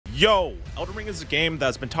Yo, Elden Ring is a game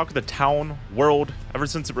that's been talking to the town, world, ever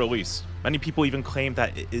since it released. Many people even claim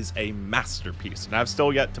that it is a masterpiece, and I've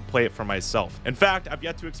still yet to play it for myself. In fact, I've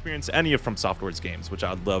yet to experience any of FromSoftware's games, which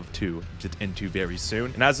I'd love to get into very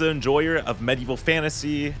soon. And as an enjoyer of medieval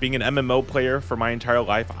fantasy, being an MMO player for my entire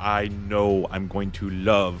life, I know I'm going to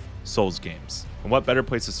love Souls games. And what better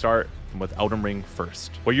place to start than with Elden Ring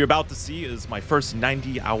first? What you're about to see is my first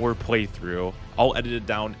 90-hour playthrough, all edited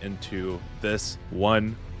down into this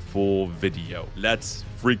one full video. Let's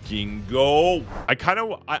freaking go.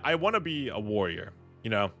 I want to be a warrior, you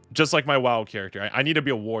know, just like my WoW character. I need to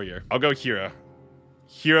be a warrior. I'll go hero.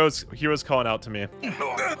 Hero's calling out to me. We'll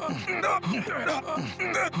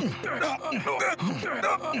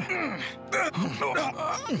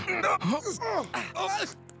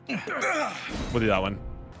do that one.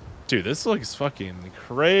 Dude, this looks fucking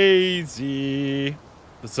crazy.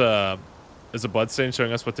 This is a bloodstain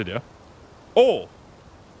showing us what to do. Oh,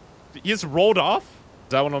 he just rolled off?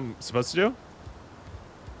 Is that what I'm supposed to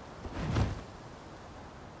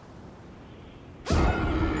do?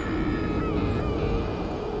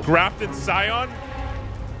 Grafted Scion?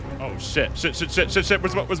 Oh shit.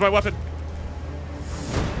 Where's my weapon?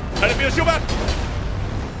 I didn't mean to shoot back.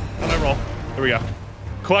 How do I roll? Here we go.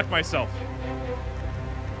 Collect myself.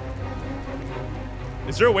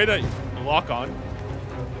 Is there a way to lock on?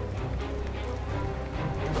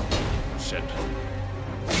 Shit.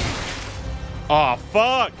 Oh,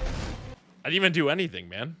 fuck. I didn't even do anything,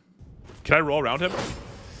 man. Can I roll around him?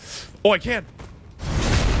 Oh, I can.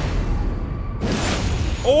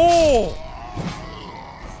 Oh!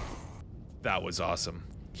 That was awesome.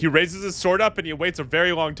 He raises his sword up and he waits a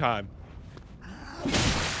very long time.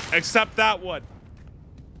 Except that one.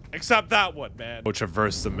 Except that one, man. Oh,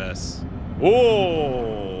 traverse the miss.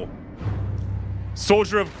 Oh!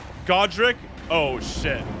 Soldier of Godric? Oh,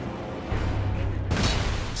 shit.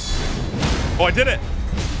 Oh, I did it.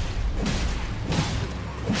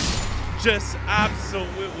 Just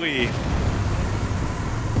absolutely.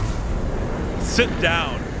 Sit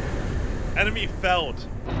down. Enemy felled.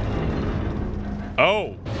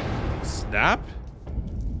 Oh. Snap?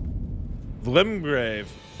 Limgrave.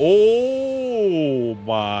 Oh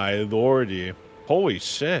my lordy. Holy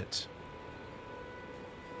shit.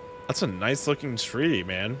 That's a nice looking tree,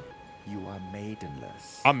 man. You are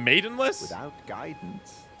maidenless. I'm maidenless? Without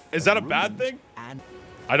guidance. Is that a bad thing?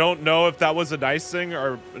 I don't know if that was a nice thing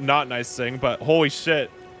or not nice thing, but holy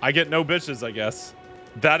shit. I get no bitches, I guess.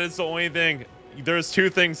 That is the only thing. There's two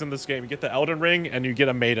things in this game. You get the Elden Ring and you get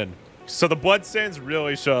a maiden. So the bloodstains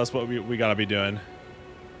really show us what we gotta be doing.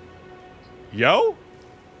 Yo?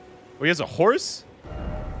 Oh, he has a horse?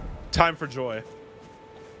 Time for joy.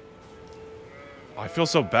 Oh, I feel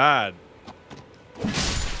so bad. It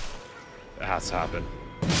has to happen.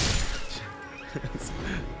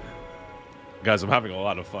 Guys, I'm having a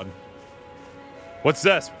lot of fun. What's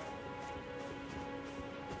this?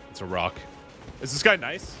 It's a rock. Is this guy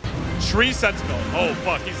nice? Tree Sentinel. Oh,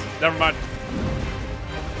 fuck. He's... Never mind.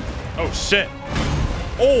 Oh, shit.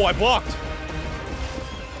 Oh, I blocked.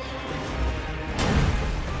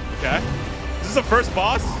 Okay. Is this the first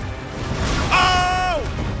boss? Oh!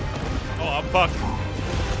 Oh, I'm fucked.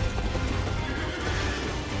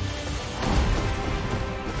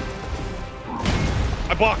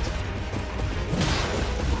 I blocked.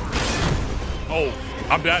 Oh,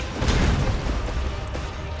 I'm dead.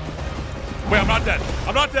 Wait, I'm not dead.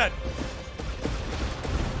 I'm not dead.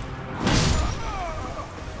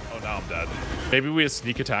 Oh, now I'm dead. Maybe we just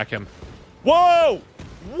sneak attack him. Whoa!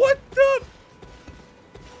 What the?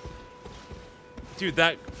 Dude,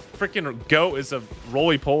 that freaking goat is a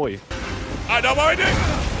roly-poly. I know my idea.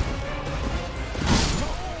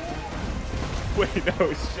 Wait,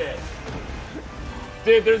 no shit.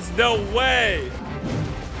 Dude, there's no way.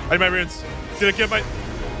 I need my runes. Did I get my...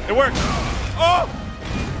 It worked. Oh!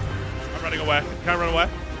 I'm running away. Can I run away?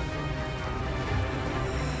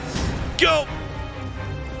 Go!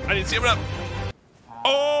 I need to see him up.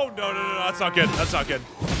 Oh, no. That's not good. That's not good.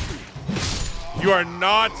 You are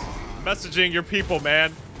not messaging your people,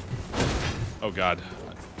 man. Oh, God.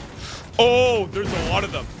 Oh, there's a lot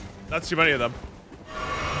of them. That's too many of them.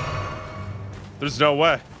 There's no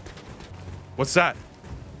way. What's that?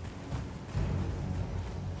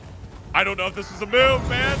 I don't know if this was a move,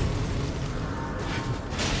 man.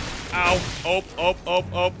 Ow.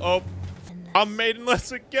 Oh. I'm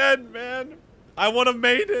maidenless again, man. I want a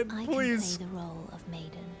maiden, please. I can play the role of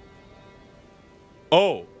maiden.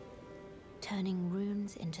 Oh. Turning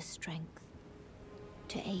runes into strength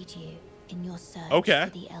to aid you in your search for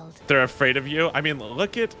the Elder. They're afraid of you? I mean,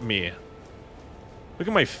 look at me. Look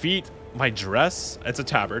at my feet, my dress. It's a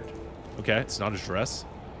tabard. Okay, it's not a dress.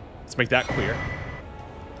 Let's make that clear.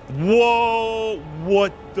 Whoa,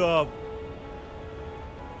 what the?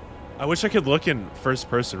 I wish I could look in first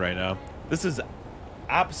person right now. This is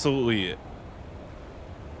absolutely,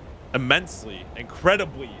 immensely,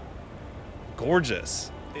 incredibly gorgeous.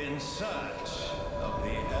 In search of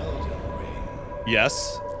the Elden Ring.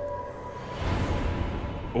 Yes.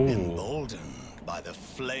 Ooh. Emboldened by the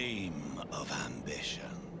flame of ambition.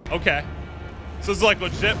 Okay. So it's like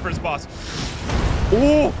legit first boss.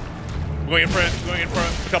 Ooh. Going in for it. Going in for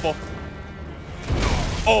a couple.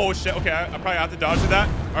 Oh shit. Okay, I probably have to dodge through that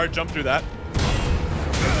or jump through that.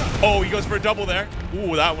 Oh, he goes for a double there.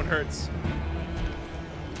 Ooh, that one hurts.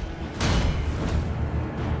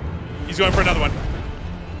 He's going for another one.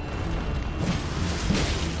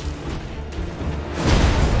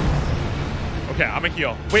 Okay, I'm gonna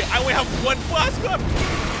heal. Wait, I only have one flask left.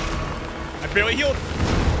 I barely healed.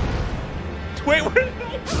 Wait, where did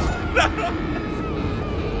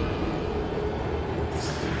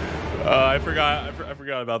I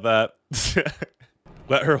forgot about that.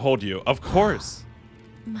 Let her hold you. Of course.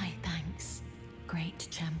 My thanks, great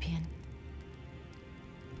champion.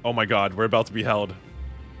 Oh my god, we're about to be held.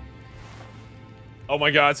 Oh my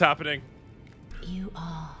god, it's happening. You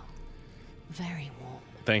are very warm.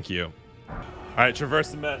 Thank you. All right, traverse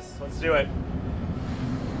the mist. Let's do it.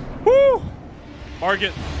 Woo! Mark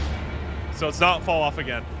it. So it's not fall off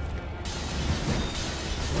again.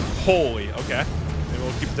 Holy, okay. Maybe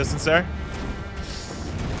we'll keep distance there.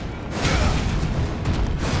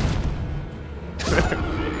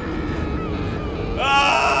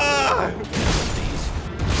 Ah!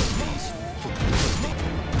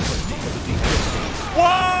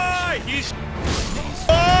 Why? He's...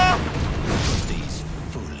 Ah! These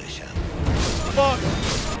foolish Fuck.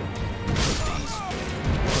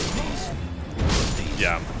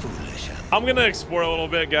 Yeah. I'm gonna explore a little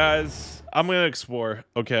bit, guys. I'm gonna explore.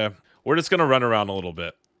 Okay. We're just gonna run around a little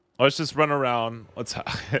bit. Let's just run around. Let's...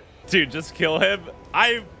 Dude, just kill him.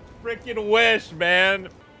 I freaking wish, man.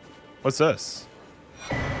 What's this?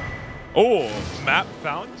 Oh, map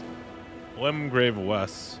found? Limgrave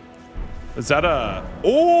West. Is that a...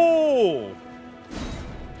 Oh!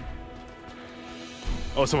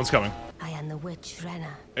 Oh, someone's coming. I am the witch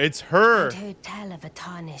Renna. It's her. I'd heard tell of a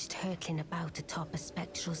tarnished hurtling about atop a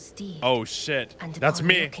spectral steed. Oh shit, and that's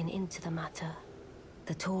me. Looking into the matter,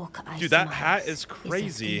 the talk I Dude, that surmise hat is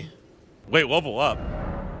crazy. of thee. Wait, level up.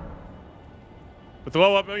 With the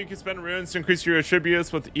level up, you can spend runes to increase your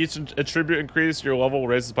attributes. With each attribute increase, your level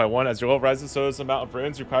raises by 1. As your level rises, so does the amount of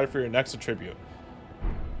runes required for your next attribute.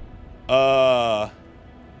 Did I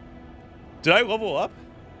level up?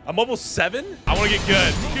 I'm level 7? I want to get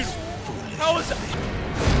good. Dude, how is that?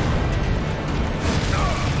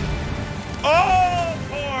 Oh,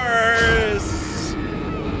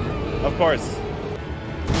 of course.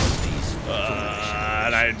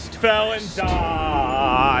 And I fell and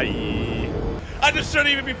died. I just shouldn't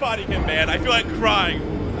even be fighting him, man. I feel like crying.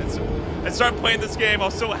 I started playing this game. I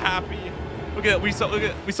was so happy. Look at we saw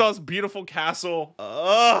this beautiful castle.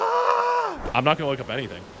 I'm not gonna look up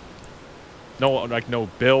anything. No, like no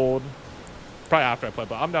build. Probably after I play,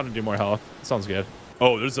 but I'm down to do more health. Sounds good.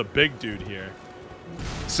 Oh, there's a big dude here.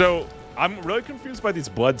 So I'm really confused by these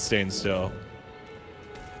blood stains still.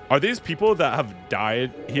 Are these people that have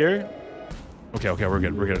died here? Okay, we're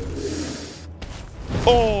good. We're good.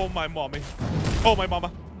 Oh, my mommy. Oh, my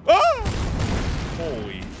mama. Ah!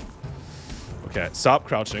 Holy. Okay, stop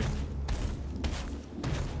crouching.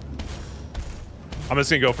 I'm just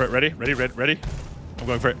gonna go for it. Ready? Ready? Ready? Ready? I'm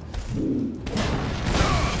going for it.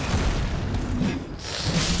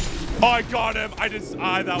 Oh, I got him.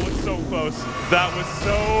 That was so close. That was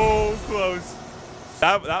so close.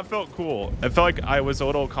 That felt cool. It felt like I was a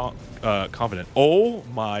little confident. Oh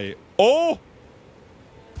my. Oh!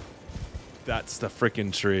 That's the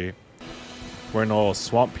freaking tree. We're in a little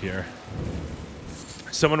swamp here.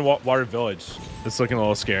 Someone Water Village. It's looking a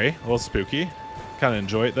little scary, a little spooky. Kind of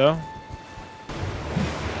enjoy it though.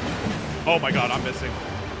 Oh my god, I'm missing.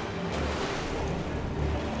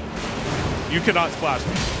 You cannot splash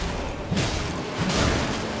me.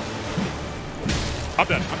 I'm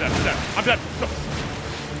dead. I'm dead. I'm dead. I'm dead. No.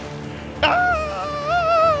 Ah!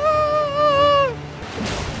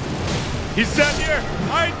 He's dead here.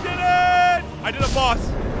 I did it. I did a boss.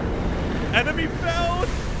 Enemy found.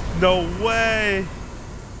 No way.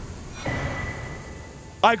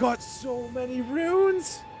 I got so many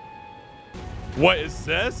runes. What is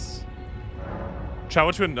this?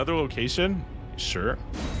 Travel to another location? Sure.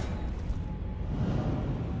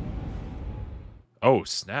 Oh,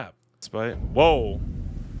 snap. Whoa.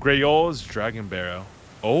 Grayol's Dragon Barrow.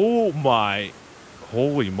 Oh my.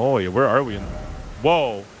 Holy moly. Where are we?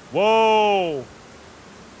 Whoa. Whoa.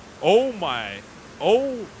 Oh my.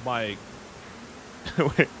 Oh my.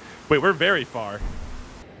 Wait, we're very far.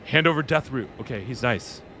 Hand over death root. Okay, he's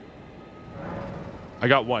nice. I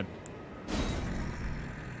got one.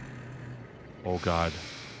 Oh God.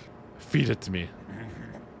 Feed it to me.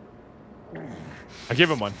 I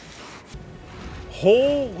gave him one.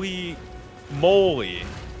 Holy moly.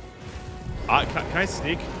 Can I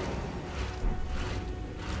sneak?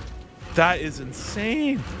 That is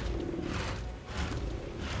insane.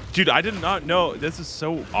 Dude, I did not know. This is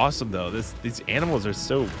so awesome, though. These animals are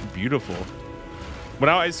so beautiful. When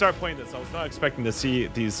I started playing this, I was not expecting to see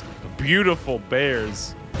these beautiful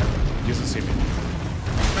bears. He doesn't see me.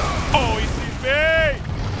 Oh, he sees me!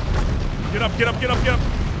 Get up, get up, get up, get up.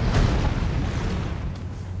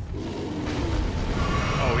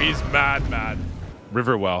 Oh, he's mad, mad.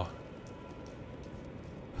 Riverwell.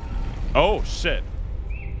 Oh, shit.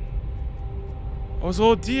 Oh, it's a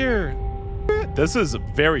little deer. This is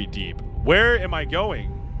very deep. Where am I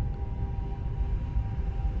going?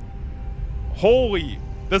 Holy,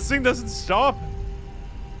 this thing doesn't stop.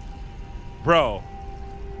 Bro.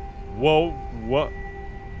 Whoa, what?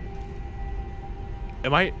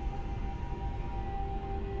 Am I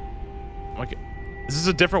like, is this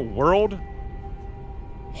a different world?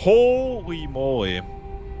 Holy moly.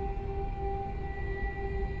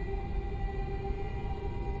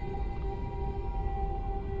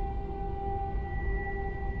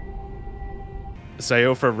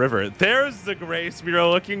 Sayofa River. There's the grace we were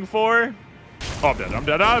looking for. Oh, I'm dead, I'm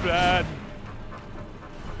dead, I'm dead.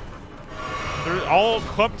 They're all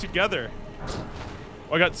clumped together.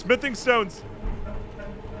 Oh, I got smithing stones.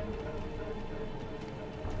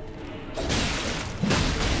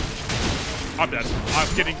 I'm dead.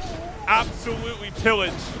 I'm getting absolutely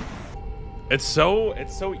pillaged. It's so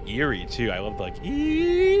eerie too. I love like and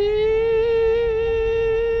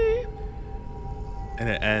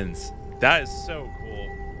it ends. That is so cool.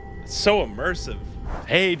 It's so immersive.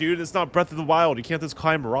 Hey, dude, it's not Breath of the Wild. You can't just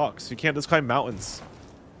climb rocks. You can't just climb mountains.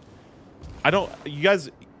 I don't. You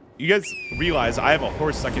guys realize I have a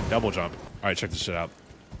horse-second double jump. All right, check this shit out.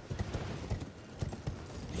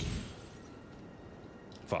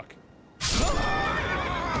 Fuck.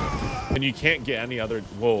 And you can't get any other.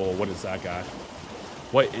 Whoa, what is that guy?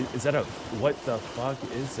 What is that? What the fuck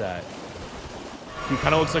is that? He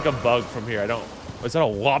kind of looks like a bug from here. I don't. Is that a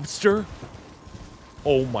lobster?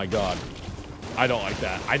 Oh my God. I don't like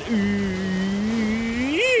that.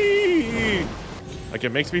 Like,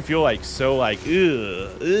 it makes me feel like so like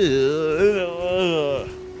Enter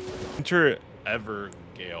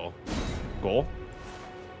Evergale. Goal?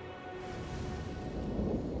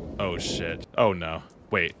 Oh shit. Oh no.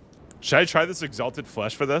 Wait. Should I try this exalted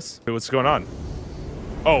flesh for this? Wait, what's going on?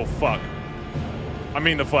 Oh fuck. I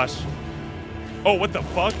mean the flesh. Oh, what the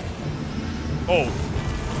fuck? Oh.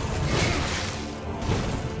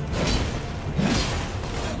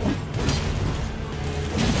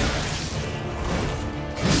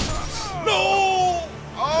 No!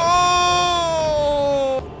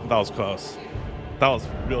 Oh! That was close. That was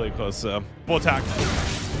really close. Full attack.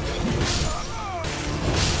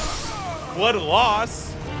 Blood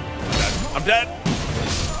loss. I'm dead.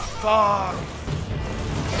 Fuck.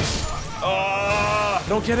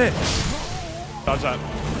 Don't get it. Dodge that.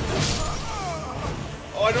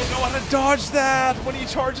 Oh, I don't know how to dodge that when he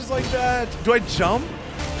charges like that. Do I jump?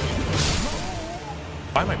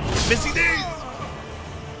 Why am I missing these?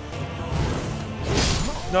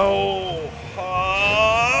 No.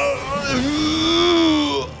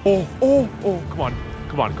 Oh, come on.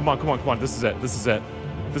 Come on, come on, come on, come on. This is it. This is it.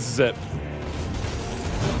 This is it.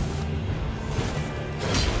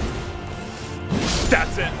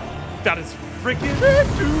 That's it. That is freaking it,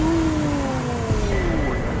 dude.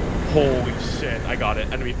 Holy shit, I got it.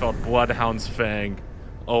 Enemy felt Bloodhound's Fang.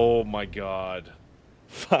 Oh my God.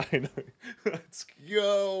 Finally. Let's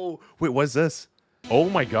go. Wait, what's this? Oh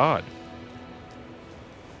my God.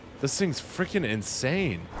 This thing's freaking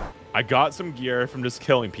insane. I got some gear from just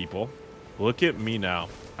killing people. Look at me now.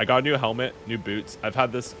 I got a new helmet, new boots. I've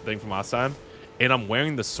had this thing from last time, and I'm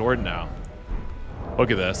wearing the sword now. Look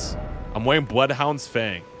at this. I'm wearing Bloodhound's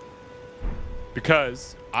Fang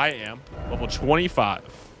because I am level 25.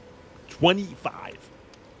 25.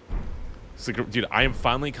 So, dude, I am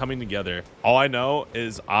finally coming together. All I know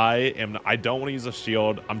is I don't want to use a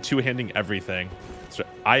shield. I'm two-handing everything. So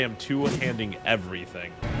I am two-handing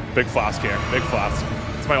everything. Big flask here. Big flask.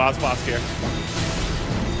 It's my last flask here.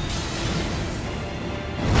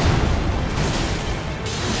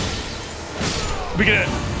 We get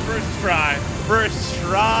it. First try. First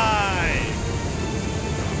try.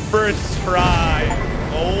 First try.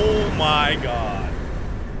 Oh my God.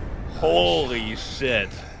 Holy shit.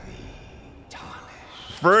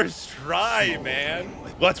 First try, man.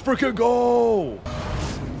 Let's freaking go.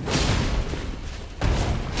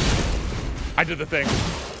 I did the thing.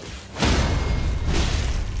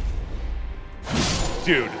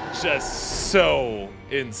 Dude, just so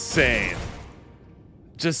insane.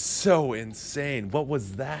 Just so insane. What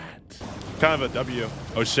was that? Kind of a W.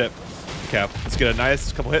 Oh shit. Okay, let's get a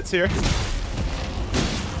nice couple hits here.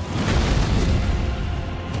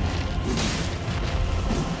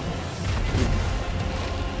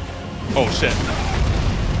 Oh shit.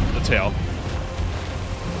 The tail.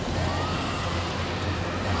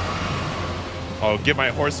 Oh, give my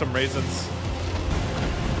horse some raisins.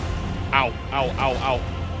 Ow, ow, ow, ow.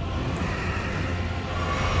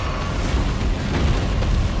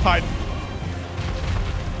 Hide.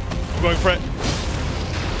 I'm going for it.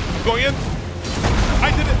 I'm going in.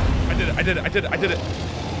 I did it. I did it. I did it. I did it. I did it.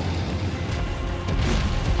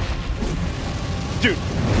 Dude.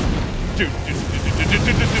 Dude.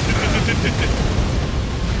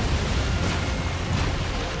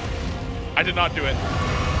 I did not do it.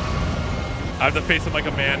 I have to face him like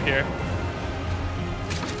a man here.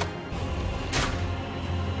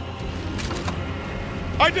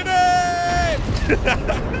 I did it!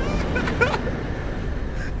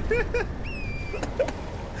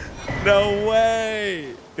 No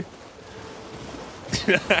way!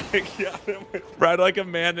 I got him right like a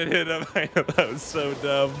man and hit him. That was so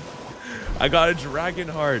dumb. I got a dragon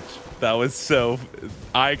heart. That was so...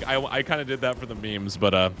 I kind of did that for the memes,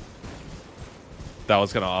 but that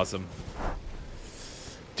was kind of awesome.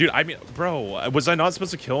 Dude, I mean, bro, was I not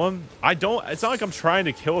supposed to kill him? I don't... It's not like I'm trying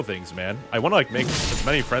to kill things, man. I want to, like, make as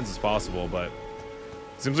many friends as possible, but...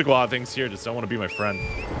 It seems like a lot of things here just don't want to be my friend.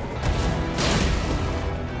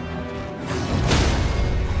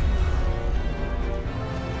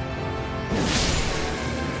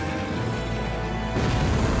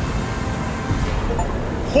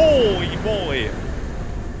 Holy moly!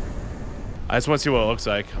 I just want to see what it looks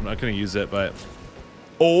like. I'm not going to use it, but...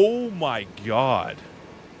 Oh my god.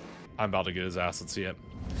 I'm about to get his ass. Let's see it.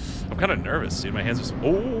 I'm kind of nervous, dude. My hands are...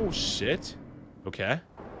 Oh, shit. Okay.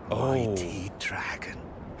 Oh. Mighty dragon.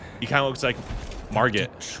 He kind of looks like Margit.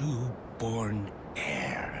 True-born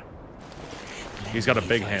heir. He's got a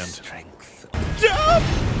big hand. Strength. Jump!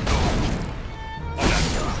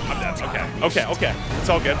 I'm dead. Okay. Okay, okay. It's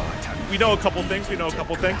all good. We know a couple things. We know a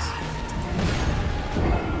couple things.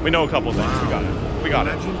 We know a couple things. We got it. We got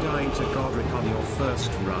it. Imagine dying to Godric on your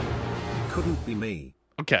first run. Couldn't be me.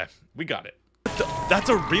 Okay, we got it. That's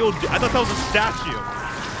a real... I thought that was a statue.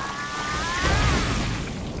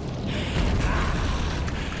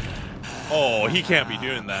 Oh, he can't be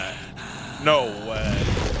doing that. No way.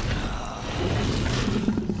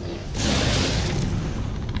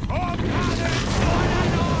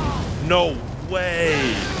 No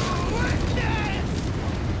way.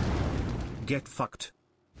 Get fucked.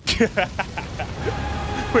 Wait,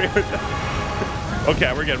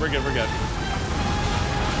 okay, we're good, we're good, we're good.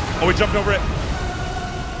 Oh, we jumped over it.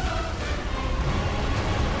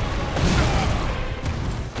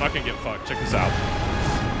 I'm not gonna get fucked. Check this out.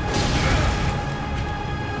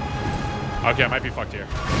 Okay, I might be fucked here.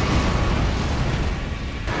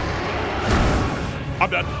 I'm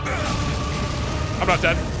dead. I'm not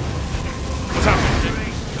dead. What's happening?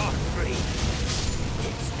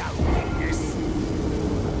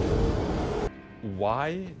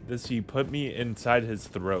 Why does he put me inside his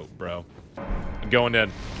throat, bro? I'm going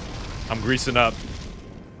in. I'm greasing up.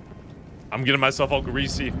 I'm getting myself all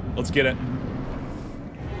greasy. Let's get it.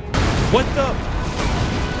 What the?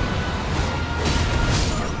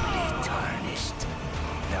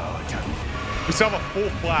 We still have a full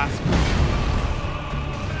flask.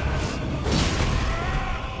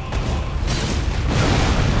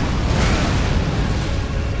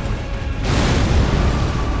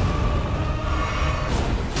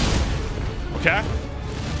 Okay.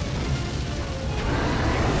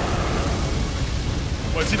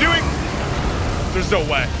 What's he doing? There's no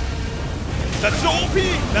way. That's so OP.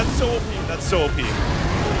 That's so OP. That's so OP.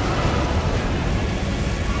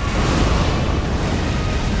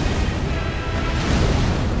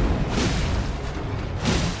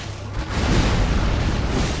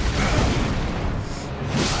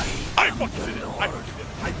 I fucking did it.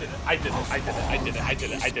 I did it. I did it. I did it. I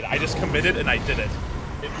did it. I did it. I did it. I just committed and I did it.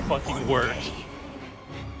 It fucking worked.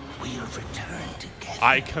 We'll return together.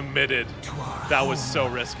 I committed. That was so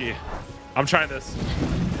risky. I'm trying this.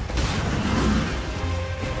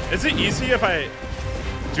 Is it easy if I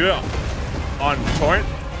do it on torrent?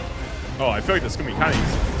 Oh, I feel like this is gonna be kind of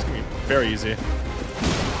easy. It's gonna be very easy.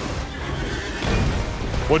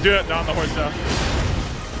 We'll do it down the horse now.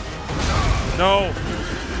 No.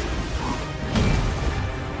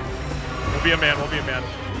 We'll be a man. We'll be a man.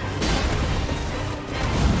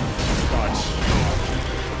 Watch.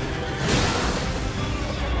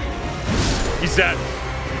 He's dead.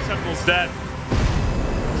 Sentinel's dead.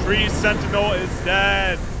 Tree Sentinel is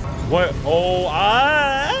dead. What? Oh,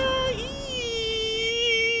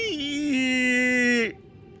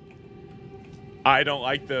 I don't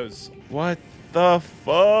like those. What the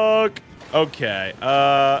fuck? Okay.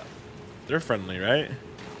 They're friendly, right?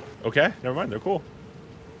 Okay, never mind. They're cool.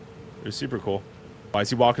 They're super cool. Why is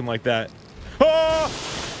he walking like that? Oh!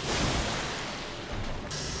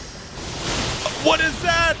 What is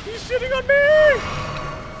that? He's shitting on me!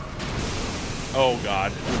 Oh,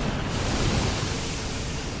 God.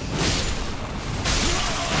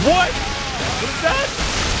 What? What is that?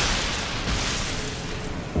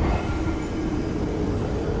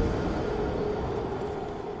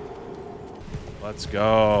 Let's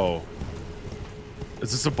go.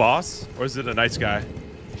 Is this a boss or is it a nice guy?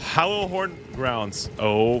 Hallowhorn Grounds.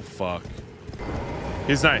 Oh, fuck.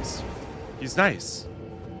 He's nice. He's nice.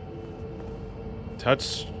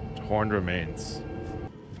 Touch horned remains.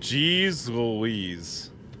 Jeez Louise.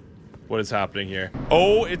 What is happening here?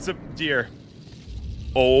 Oh, it's a deer.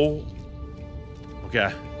 Oh.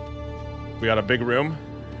 Okay. We got a big room.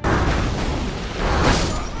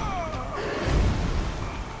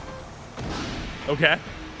 Okay.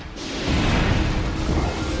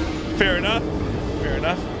 Fair enough. Fair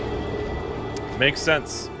enough. Makes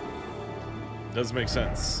sense. Does make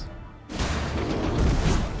sense.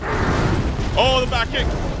 Oh, the back kick.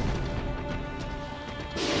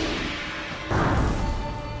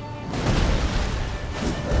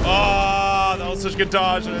 Oh, that was such a good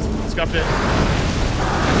dodge. I just scuffed it.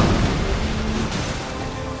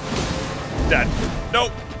 Dead.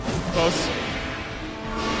 Nope. Close.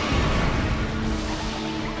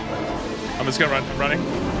 I'm just gonna run. I'm running.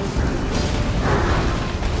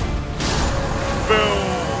 Boom.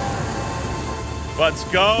 Let's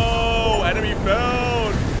go. Enemy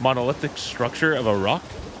found. Monolithic structure of a rock.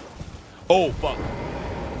 Oh, fuck.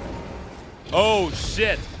 Oh,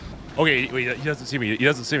 shit. Okay, wait, he doesn't see me. He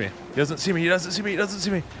doesn't see me. He doesn't see me. He doesn't see me. He doesn't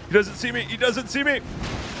see me. He doesn't see me. He doesn't see me.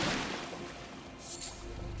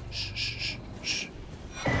 Shh, shh, shh.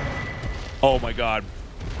 Oh, my God.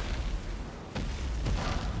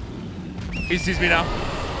 He sees me now.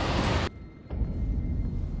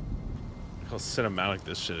 Look how cinematic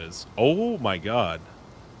this shit is. Oh my God.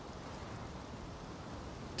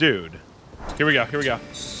 Dude. Here we go. Here we go.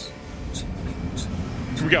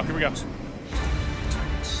 Here we go. Here we go.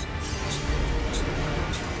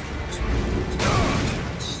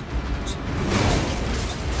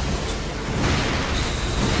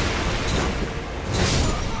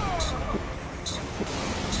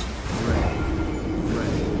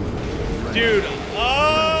 Dude,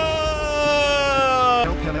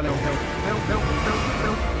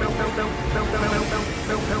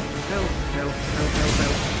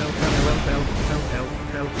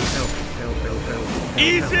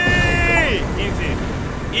 easy! Easy.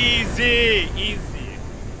 Easy. Easy.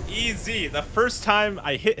 Easy. The first time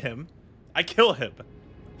I hit him, I kill him.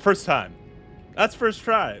 First time. That's first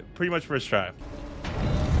try. Pretty much first try.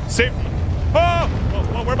 Safety. Oh!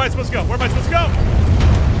 Whoa, where am I supposed to go? Where am I supposed to go?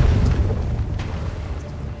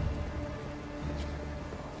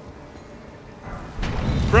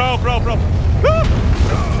 Bro. Woo!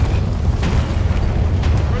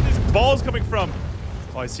 Where are these balls coming from?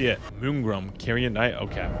 Oh, I see it. Moongrum, Carrion Knight.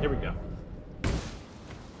 Okay, here we go.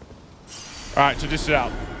 All right, so dish it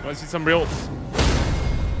out. Want to see some real...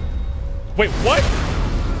 Wait, what?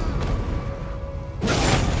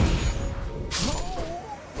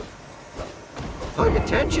 Pay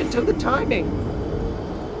attention to the timing.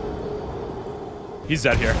 He's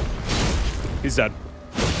dead here. He's dead.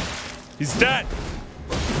 He's dead.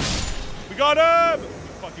 We got him! We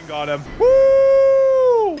fucking got him.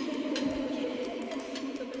 Woo!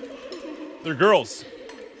 They're girls.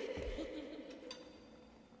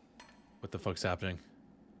 What the fuck's happening?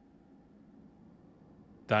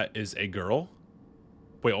 That is a girl?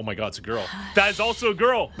 Wait, oh my God, it's a girl. That is also a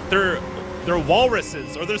girl. They're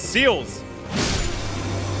walruses or they're seals.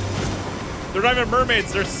 They're not even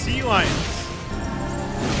mermaids, they're sea lions.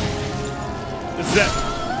 This is it.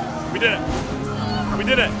 We did it. We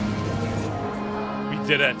did it. We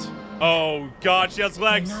did it. Oh God, she has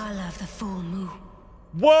legs. Of the full moon.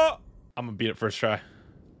 What? I'm gonna beat it first try. I'm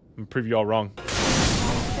gonna prove you all wrong.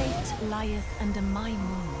 Fate lieth under my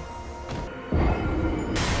moon.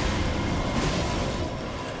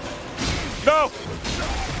 No! Oh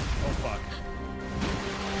fuck.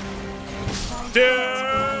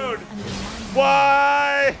 Dude!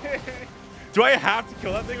 Why? Do I have to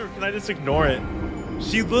kill that thing or can I just ignore it?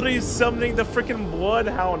 She literally is summoning the freaking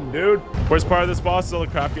bloodhound, dude. Worst part of this boss is all the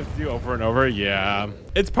crap you have to do over and over. Yeah,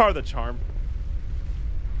 it's part of the charm.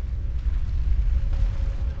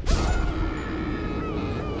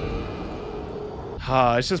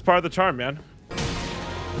 It's just part of the charm, man.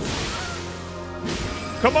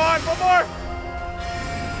 Come on, one more.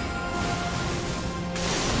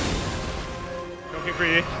 Don't get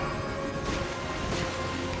greedy.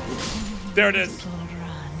 There it is.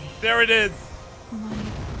 There it is.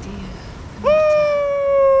 Woo!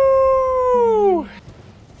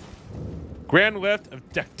 Grand Lift of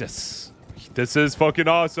Dectus. This is fucking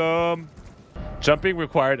awesome. Jumping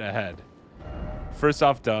required ahead. First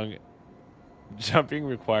off, dung. Jumping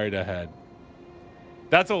required ahead.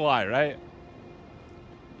 That's a lie, right?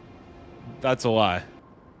 That's a lie.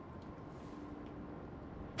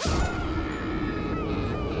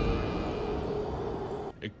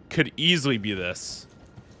 It could easily be this.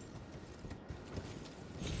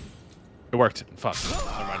 It worked. Fuck.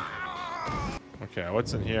 Never mind. Okay,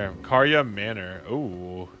 what's in here? Karya Manor.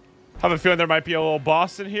 Ooh. Have a feeling there might be a little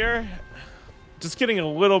boss in here. Just getting a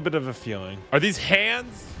little bit of a feeling. Are these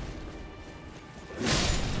hands?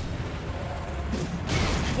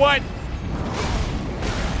 What?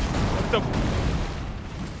 What the?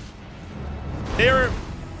 They're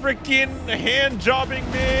freaking hand jobbing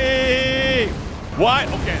me. What?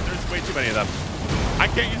 Okay, there's way too many of them. I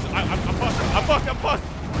can't use. I'm fucked. I'm fucked. I'm fucked.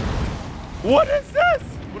 What is this?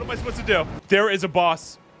 What am I supposed to do? There is a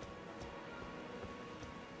boss.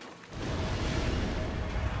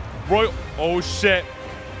 Royal. Oh shit.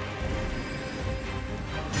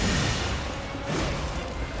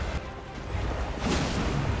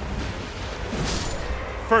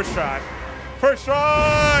 First try. First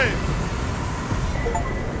try.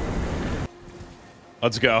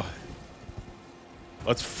 Let's go.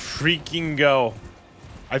 Let's freaking go.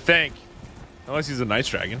 I think. Unless he's a nice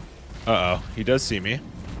dragon. Uh-oh. He does see me.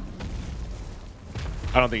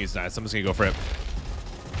 I don't think he's nice. I'm just gonna go for it.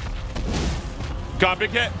 Got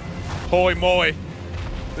big hit. Holy moly.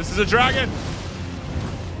 This is a dragon.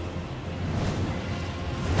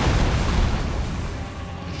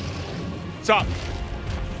 Stop.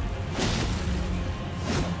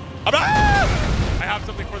 I have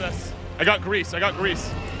something for this. I got grease. I got grease.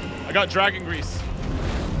 I got dragon grease.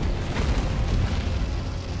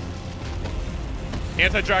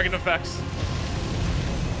 Anti-dragon effects.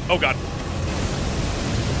 Oh god.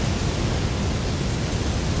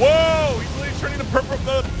 Whoa! He's literally turning the purple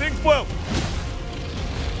things blue.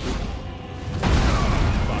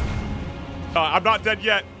 Fuck. I'm not dead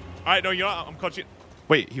yet. All right, no, you know what? I'm clutching.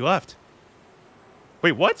 Wait, he left.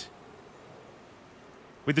 Wait, what?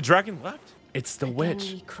 Wait, the dragon left? It's the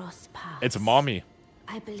witch. It's mommy.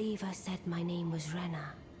 I believe I said my name was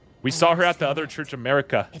Rena. We saw her at the other Church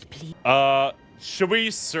America. Should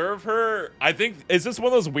we serve her? I think, is this one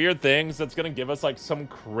of those weird things that's gonna give us like some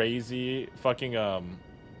crazy fucking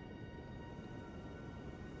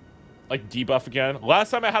like debuff again?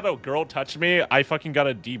 Last time I had a girl touch me, I fucking got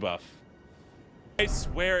a debuff. I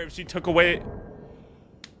swear if she took away...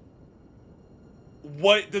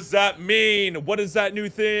 What does that mean? What is that new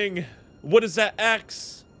thing? What is that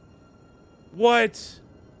X? What?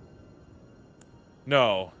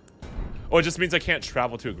 No. Oh, it just means I can't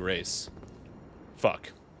travel to a grace.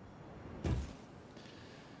 Fuck.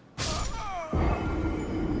 That's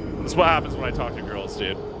what happens when I talk to girls,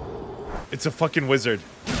 dude. It's a fucking wizard.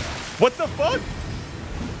 What the fuck?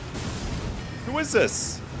 Who is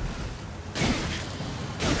this?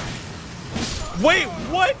 Wait,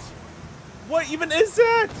 what? What even is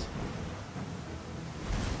that?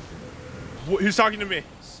 Who's talking to me?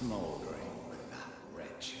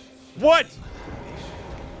 What?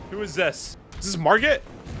 Who is this? Is this Margit?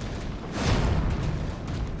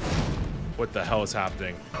 What the hell is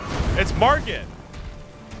happening? It's Margit!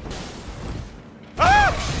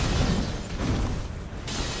 Ah!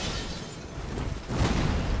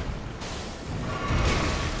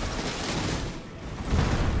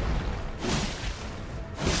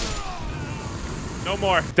 No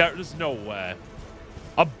more. There's no way.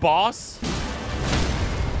 A boss?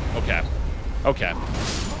 Okay. Okay.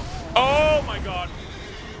 Oh my god.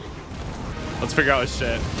 Let's figure out this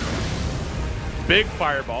shit. Big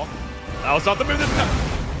fireball. That was not the move this time.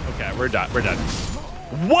 Okay, we're done. We're done.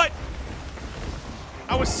 What?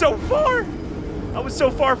 I was so far. I was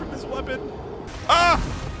so far from this weapon. Ah!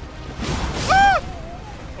 Ah!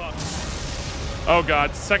 Fuck. Oh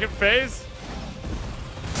god. Second phase.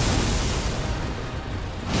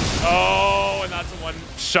 Oh, and that's a one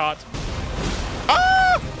shot.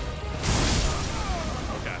 Ah!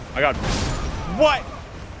 Okay. I got. What?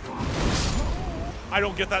 I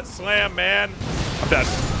don't get that slam, man. I'm dead.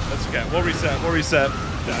 That's okay. We'll reset. We'll reset.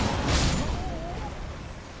 I'm dead.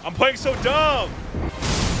 I'm playing so dumb.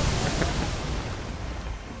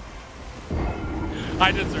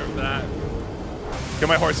 I deserve that. Get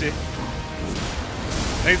my horsey.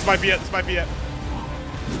 I think this might be it. This might be it.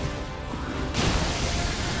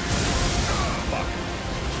 Fuck.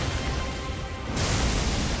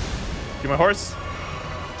 Get my horse.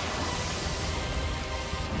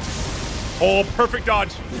 Oh, perfect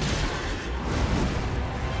dodge.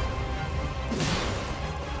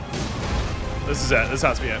 This is it. This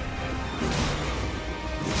has to be it.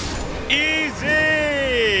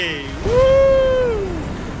 Easy! Woo!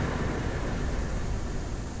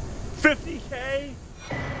 50K?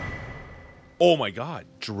 Oh my god.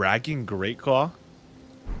 Dragon Great Claw?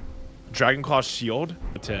 Dragon Claw Shield?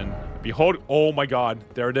 10. Behold. Oh my god.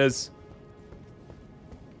 There it is.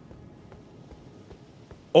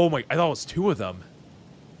 Oh my, I thought it was 2 of them.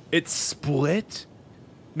 It split?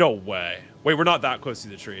 No way. Wait, we're not that close to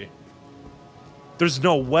the tree. There's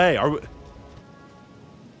no way. Are we?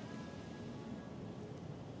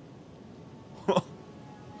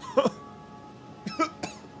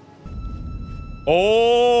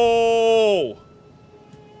 Oh!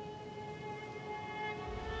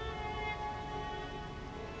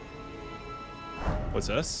 What's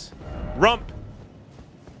this? Rump!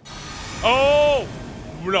 Oh!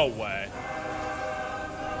 No way.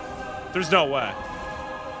 There's no way.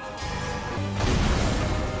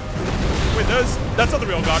 Wait, that's not the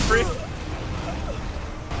real Godfrey.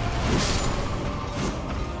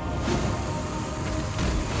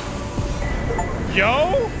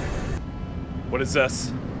 Yo! What is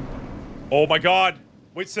this? Oh my god.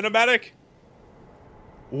 Wait, cinematic?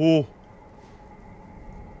 Ooh.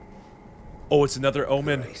 Oh, it's another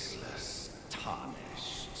omen.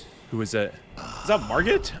 Who is it? Is that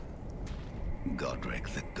Margit? Godric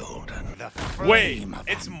the Golden. Wait,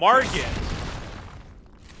 it's Margit.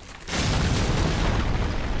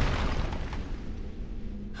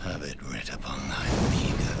 Have it writ upon thy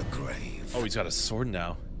meager grave. Oh, he's got a sword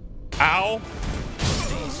now. Ow!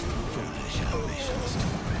 These foolish ambitions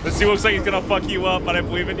to This dude looks like he's gonna fuck you up, but I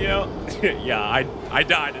believe in you. Yeah, I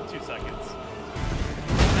died in 2 seconds.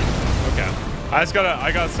 Okay.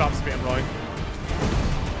 I gotta stop spam rolling.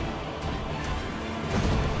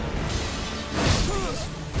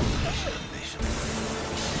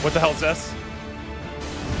 What the hell is this?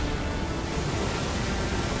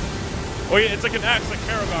 Oh yeah, it's like an axe, like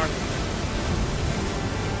Paragon.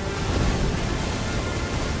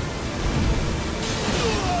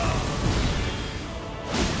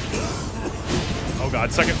 Oh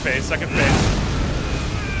god, second phase, second phase.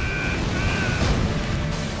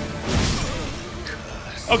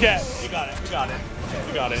 Okay, you got it, you got it,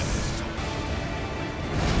 you got it.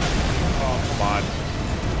 Oh, come on.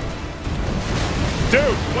 Dude,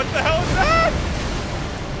 what the hell is that?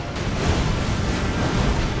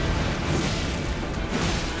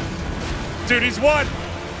 Dude, he's won.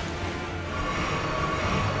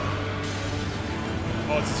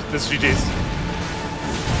 Oh, this is GG's.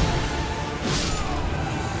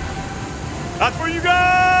 That's for you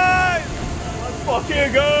guys! Let's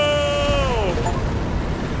fucking go!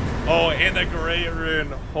 Oh, and the Great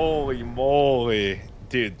Rune. Holy moly.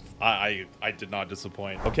 Dude, I did not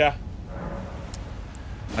disappoint. Okay.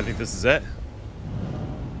 I think this is it.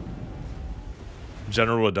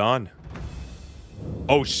 General Radahn.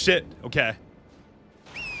 Oh shit. Okay.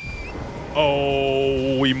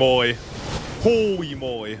 Holy moly. Holy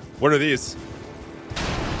moly. What are these?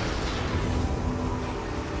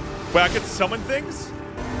 Wait, I can summon things?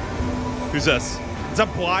 Who's this? Is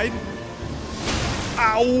that Blide?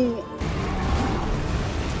 Ow!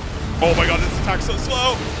 Oh my god, this attack's so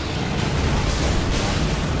slow.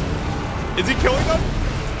 Is he killing them?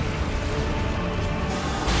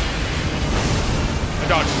 I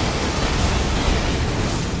dodged.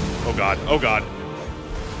 Oh god, oh god.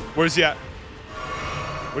 Where's he at?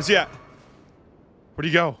 Where's he at? Where'd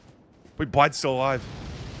he go? Wait, Blide's still alive.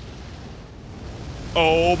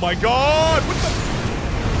 Oh my god! What the?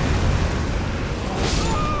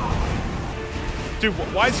 Dude,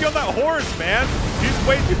 why is he on that horse, man? He's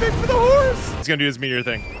way too big for the horse. He's gonna do his meteor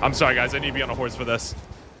thing. I'm sorry, guys. I need to be on a horse for this.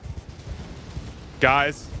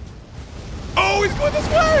 Guys. Oh, he's going this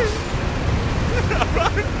way!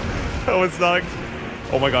 That was nuts.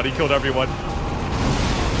 Oh my god, he killed everyone.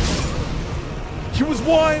 He was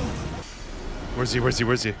one! Where's he? Where's he?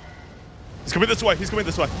 Where's he? He's coming this way. He's coming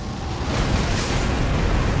this way.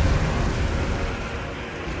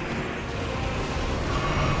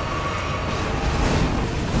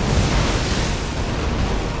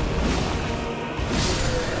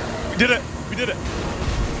 We did it. We did it.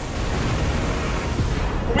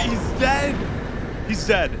 Wait, he's dead. He's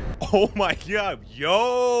dead. Oh my god.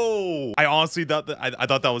 Yo. I honestly thought that I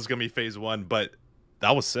thought that was gonna be phase 1, but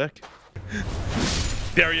that was sick.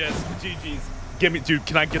 There he is. GG's. Give me, dude,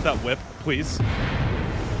 can I get that whip, please?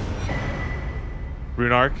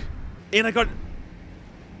 Rune Arc. And I got...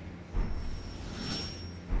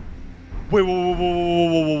 Wait, whoa.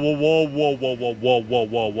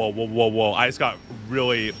 I just got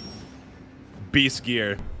really beast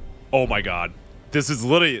gear. Oh my god. This is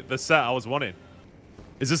literally the set I was wanting.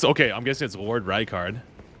 Is this... Okay, I'm guessing it's Lord Rykard.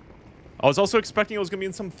 I was also expecting it was gonna be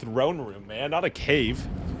in some throne room, man, not a cave.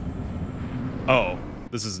 Oh,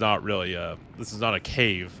 this is not really this is not a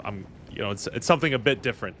cave. You know, it's something a bit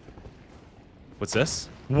different. What's this?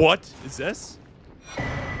 What is this?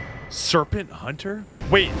 Serpent Hunter?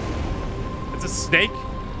 Wait, it's a snake?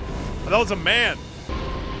 I thought it was a man.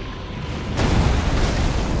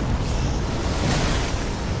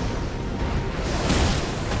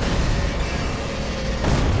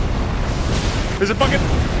 There's a fucking...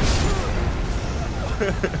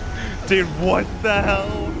 Dude, what the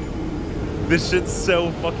hell? This shit's so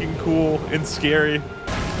fucking cool and scary.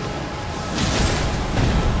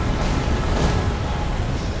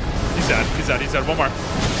 He's dead. He's dead. He's dead. One more.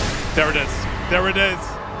 There it is. There it is.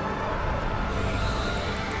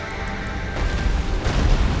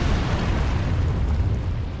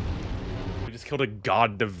 We just killed a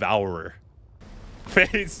god devourer.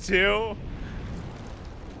 Phase 2.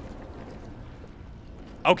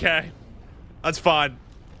 Okay. That's fine.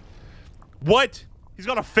 What? He's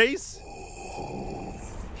got a face?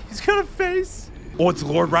 He's got a face? Oh, it's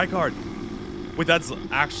Lord Rykard. Wait, that's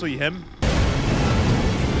actually him?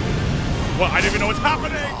 Well, I didn't even know what's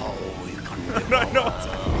happening. I know what's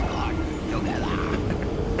happening.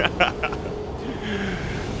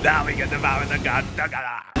 Now we can devour the god.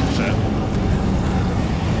 Shit.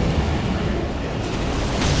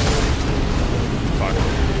 Fuck.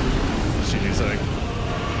 Did she do something?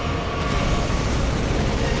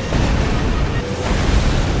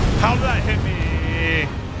 How did that hit me?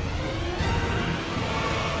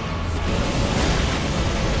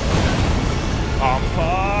 Oh,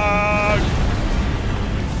 fuck.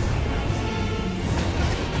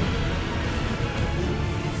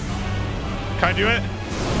 Can I do it?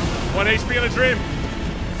 1 HP in a dream.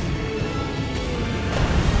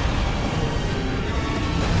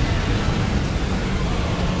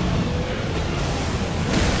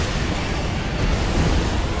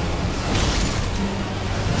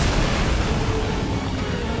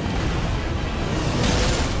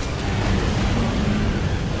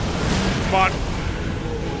 Come on.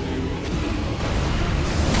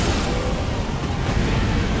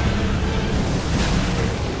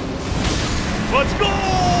 Let's go!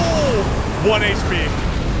 1 HP.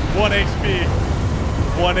 1 HP.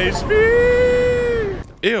 1 HP.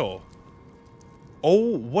 Ew.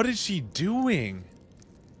 Oh, what is she doing?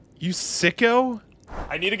 You sicko?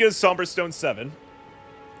 I need to get a Somber Stone 7.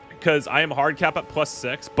 Because I am hard cap at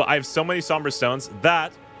 +6. But I have so many Somber Stones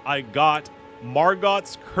that I got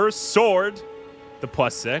Margot's Cursed Sword, the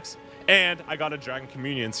 +6, and I got a Dragon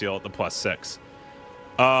Communion Seal, the +6.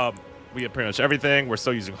 We have pretty much everything. We're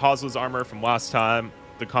still using Azula's armor from last time.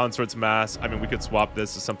 The Consort's mask. I mean, we could swap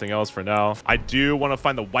this to something else for now. I do want to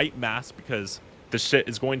find the white mask because the shit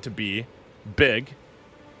is going to be big.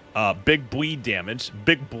 Big bleed damage.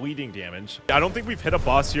 Big bleeding damage. I don't think we've hit a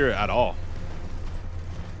boss here at all.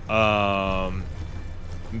 But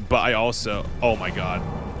I also... Oh my god.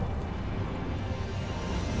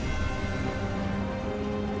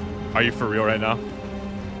 Are you for real right now?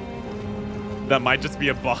 That might just be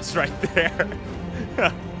a boss right there.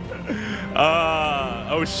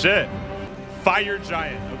 Oh shit. Fire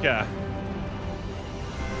Giant, okay.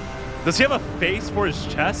 Does he have a face for his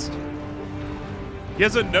chest? He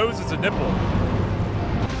has a nose as a nipple.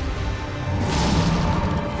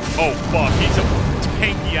 Oh fuck, he's a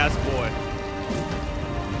tanky ass boy.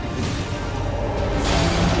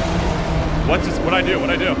 What'd I do?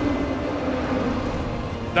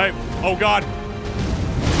 Knife. Oh god.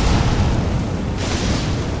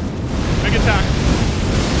 Big attack.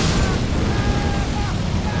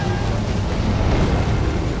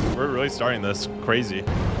 We're really starting this crazy.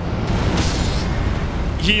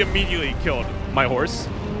 He immediately killed my horse.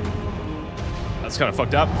 That's kind of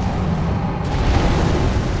fucked up.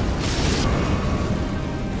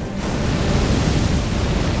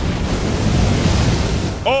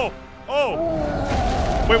 Oh! Oh!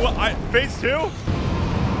 Wait, what? Phase 2?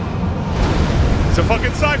 It's a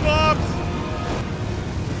fucking Cyclops!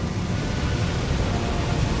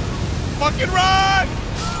 Fucking run!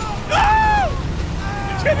 No!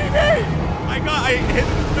 You kidding me? my god, I hit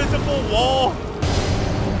the invisible wall.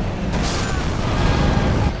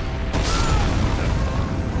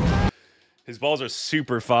 His balls are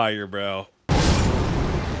super fire, bro.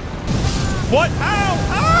 What? How?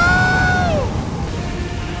 How?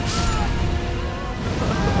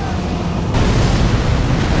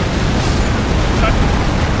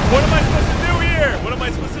 What am I supposed to do here? What am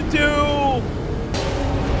I supposed to do?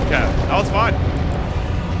 Okay, that was fine.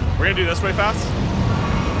 We're gonna do this way fast.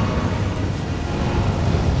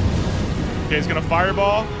 Okay, he's gonna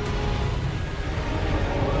fireball.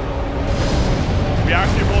 We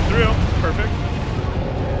actually rolled through. Perfect.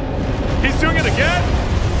 He's doing it again.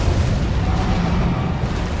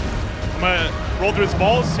 I'm gonna roll through his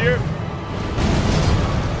balls here.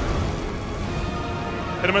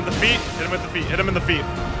 Hit him at the feet. Hit him at the feet. Hit him in the feet.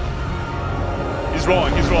 He's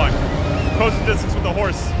rolling. He's rolling. Close the distance with the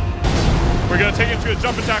horse. We're gonna take it to a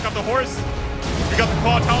jump attack on the horse. We got the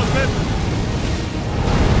claw talisman.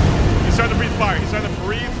 He's starting to breathe fire. He's starting to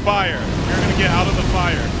breathe fire. We're gonna get out of the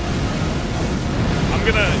fire. I'm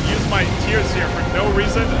gonna use my tears here for no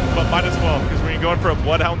reason, but might as well, because when you're going for a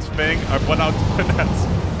Bloodhound's Fang, or Bloodhound's Finesse.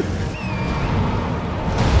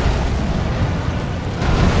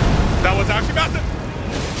 That was actually massive!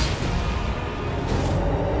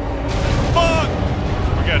 Fuck!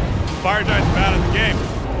 We're good. Fire Giant's bad at the game.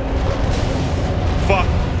 Fuck.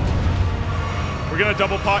 We're gonna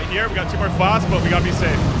double pot here. We got 2 more flasks, but we gotta be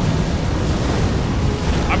safe.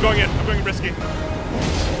 I'm going in. I'm going risky.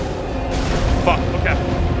 Fuck, okay.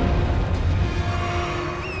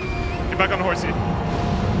 Get back on the horsey.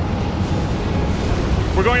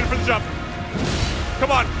 We're going in for the jump.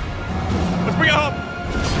 Come on. Let's bring it home.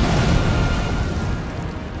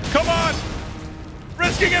 Come on.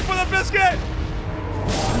 Risking it for the biscuit.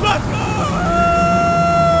 Let's go.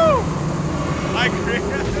 I agree.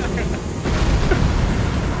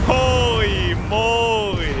 Holy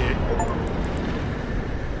moly.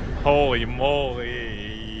 Holy moly.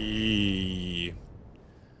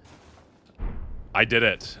 I did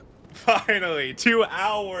it. Finally, 2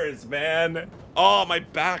 hours, man. Oh, my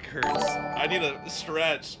back hurts. I need a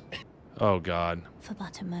stretch. Oh, God. For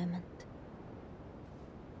but a moment.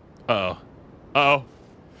 Uh-oh. Uh-oh.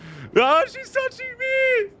 Oh, she's touching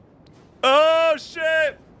me. Oh,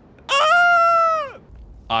 shit. Ah!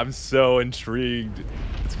 I'm so intrigued.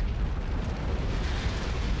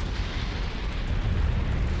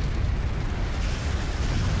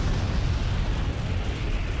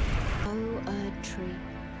 Tree,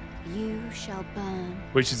 you shall burn.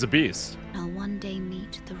 Wait, she's a beast. Shall one day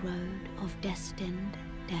meet the road of destined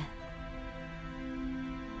death.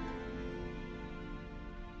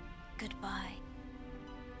 Goodbye.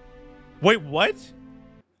 Wait, what?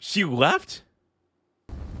 She left?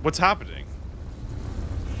 What's happening?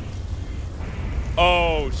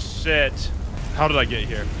 Oh, shit. How did I get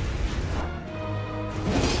here?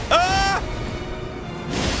 Ah!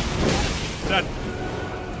 Dead.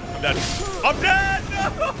 I'm dead. I'm dead!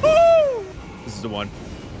 No! This is the one.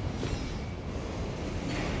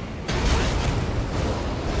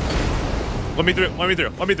 Let me through. Let me through.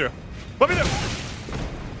 Let me through. Let me through.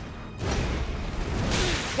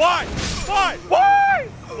 Why? Why? Why?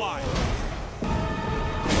 Why?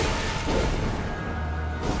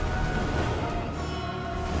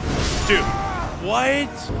 Dude, what?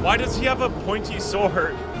 Why does he have a pointy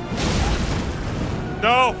sword?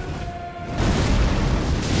 No!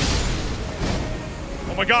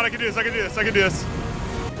 Oh my god, I can do this, I can do this, I can do this.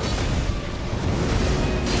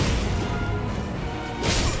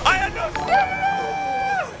 I had no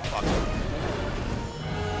stamina! Fuck.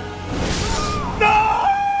 No!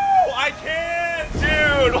 I can't,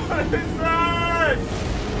 dude! What is that?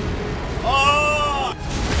 Oh!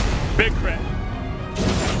 Big crit.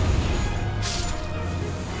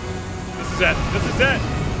 This is it. This is it.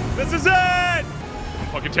 This is it! I'm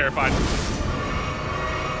fucking terrified.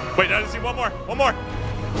 Wait, I just see one more. One more.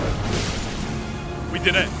 We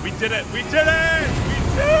did it. We did it. We did it. We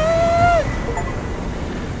did it.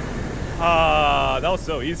 That was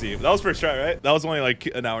so easy. That was first try, right? That was only like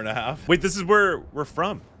an hour and a half. Wait, this is where we're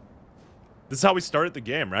from. This is how we started the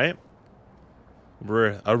game, right?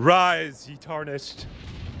 We're arise, ye tarnished.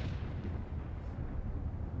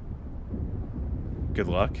 Good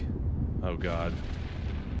luck. Oh god.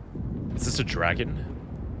 Is this a dragon?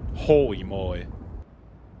 Holy moly.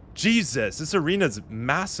 Jesus, this arena's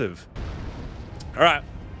massive. All right.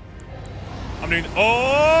 I'm doing,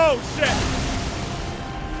 oh shit.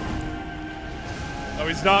 Oh,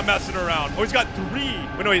 he's not messing around. Oh, he's got 3.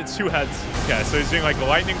 Wait, no, it's 2 heads. Okay, so he's doing like a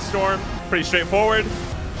lightning storm. Pretty straightforward.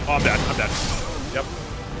 Oh, I'm dead. I'm dead. Yep.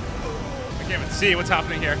 I can't even see what's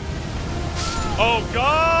happening here. Oh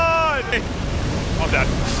god. Oh, dead.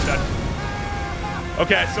 Dead.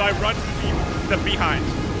 Okay, so I run to the behind.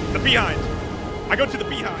 The behind. I go to the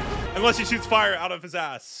behind. Unless he shoots fire out of his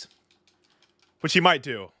ass. Which he might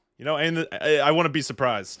do. You know, and I want to be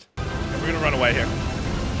surprised. We're gonna run away here.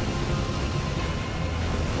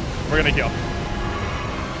 We're gonna kill.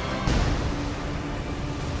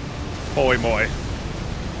 Holy moly.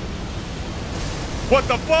 What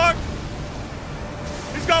the fuck?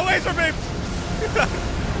 He's got laser beams!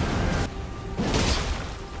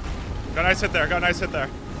 Got a nice hit there, got a nice hit there.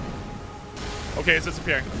 Okay, he's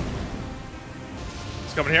disappearing.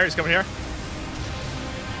 He's coming here, he's coming here.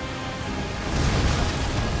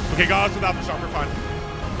 Okay, got us without the shot, we're fine.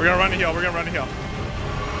 We're gonna run a heal, we're gonna run a heal.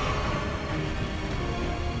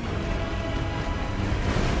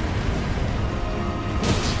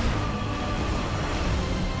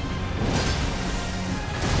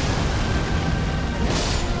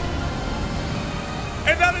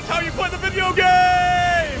 And that is how you play the video game!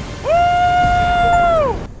 Woo!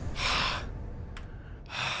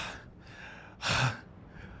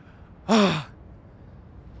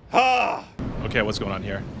 Okay, what's going on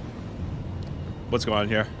here? What's going on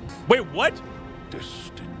here? Wait, what?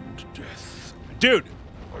 Destined death. Dude.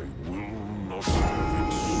 I will not have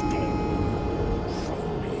it stolen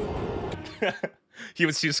from me. He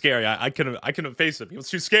was too scary. I couldn't face him. He was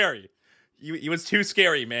too scary. He was too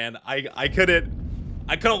scary, man. I couldn't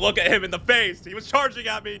look at him in the face. He was charging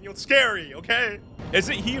at me and he was scary, okay?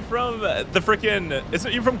 Isn't he from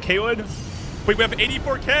isn't he from Caelid? Wait, we have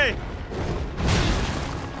 84K.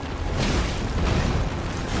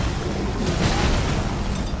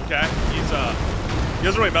 Okay, he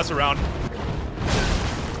doesn't really mess around.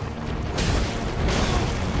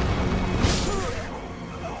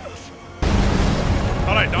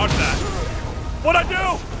 How'd I dodge that? What'd I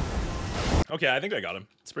do? Okay, I think I got him.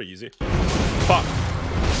 It's pretty easy. Fuck.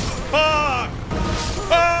 Fuck!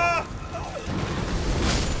 Ah!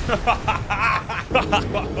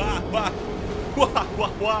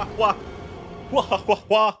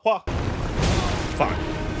 Fuck.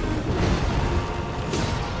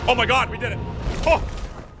 Oh my god, we did it. Oh.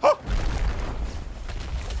 Oh.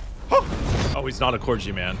 Oh. Oh, he's not a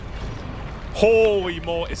Corgi, man. Holy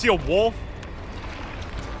moly. Is he a wolf?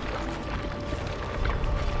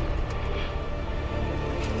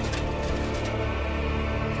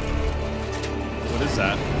 What is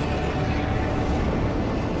that?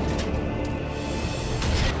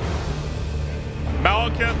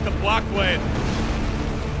 Malekith the Blackblade.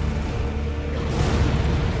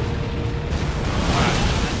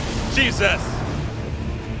 Jesus.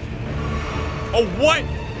 Oh, what?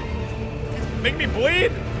 He's making me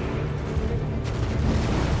bleed?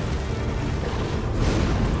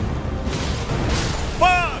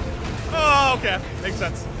 Fuck! Oh, okay. Makes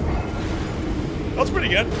sense. That's pretty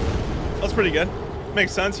good. That's pretty good.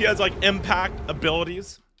 Makes sense. He has like impact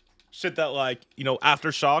abilities. Shit that like, you know,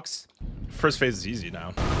 aftershocks. First phase is easy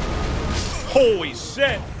now. Holy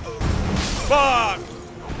shit. Fuck.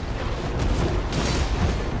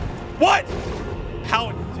 What?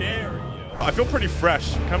 How dare you? I feel pretty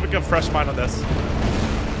fresh. Kind of like a fresh mind on this.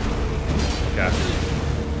 Okay.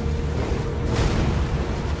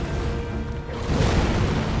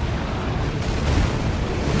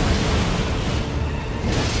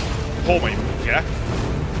 Hold me. Yeah.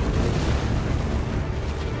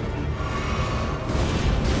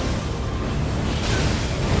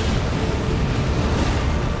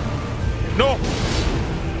 No.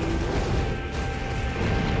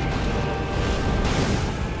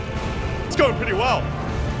 It's going pretty well.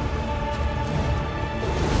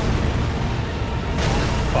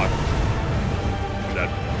 Fuck. I'm dead.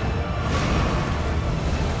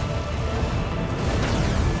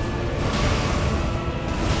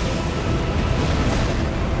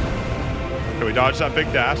 Can we dodge that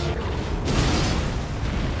big dash?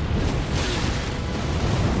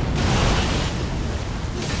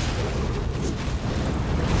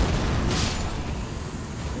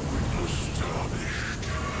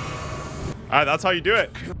 All right, that's how you do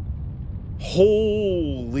it.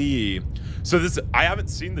 Holy. So this, I haven't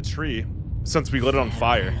seen the tree since we lit it on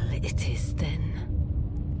fire. It is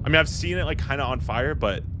then. I mean, I've seen it like kind of on fire,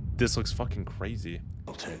 but this looks fucking crazy.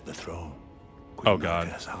 I'll take the throne. Oh, God.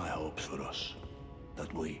 Has high hopes for us.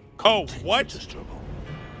 That we Oh, continue what? to struggle.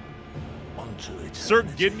 Unto eternity. Sir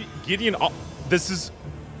Gideon, oh, this is,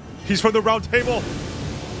 he's from the round table.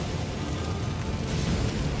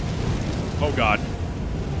 Oh, God.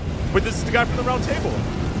 Wait, this is the guy from the round table.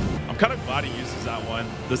 I'm kind of glad he uses that one.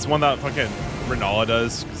 This one that fucking Renala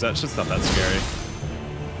does, because that's just not that scary.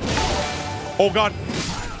 Oh, God.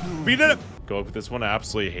 We did it. Go up with this one. I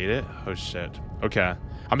absolutely hate it. Oh, shit. Okay.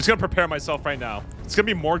 I'm just gonna prepare myself right now. It's gonna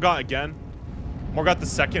be Morgott again. Morgott the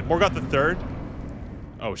second. Morgott the third.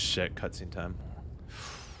 Oh shit, cutscene time.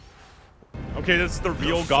 Okay, this is the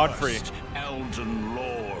real Godfrey. Elden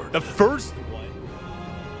Lord. The first one.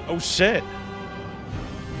 Oh shit.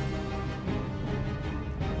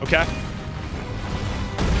 Okay.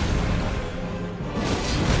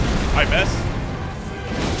 I missed.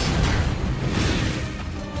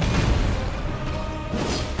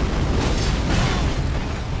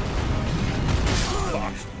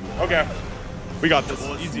 Fuck. Okay. We got this.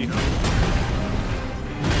 Easy.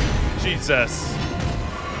 Jesus.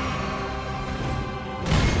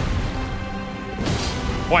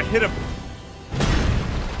 Oh, I hit him.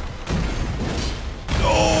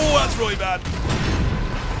 Oh, that's really bad.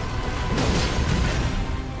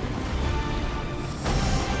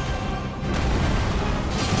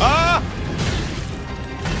 Ah!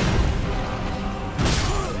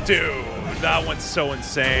 Dude, that one's so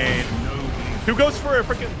insane. Who goes for a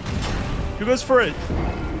freaking... Who goes for a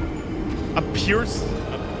pierce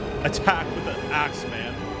attack with an axe,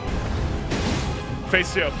 man?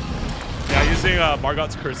 Phase 2. Yeah, using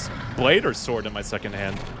Margot's Curse blade or sword in my second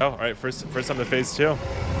hand. Oh, all right, first time to phase 2.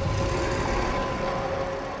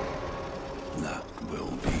 That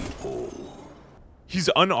will be all. He's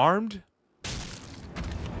unarmed?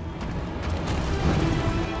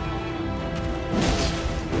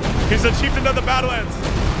 He's the chieftain of the Badlands.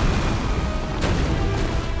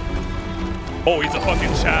 Oh, he's a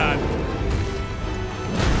fucking Chad.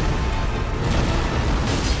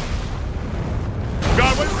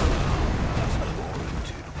 God, what?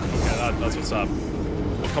 Yeah, that's what's up.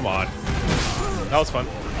 Oh, come on. That was fun.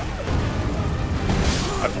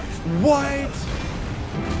 What?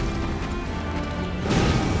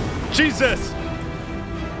 Jesus.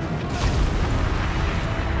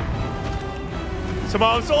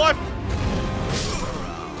 Somehow I'm still alive.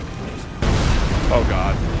 Oh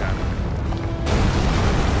God. Okay.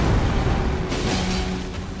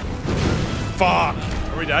 Fuck.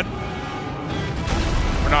 Are we dead?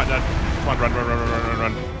 We're not dead. Come on, run, run, run, run, run, run,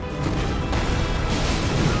 run.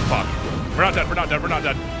 Fuck. We're not dead. We're not dead. We're not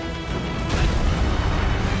dead.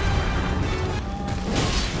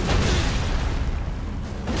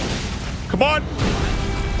 Come on.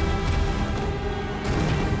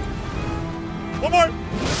 One more.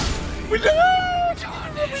 We did it.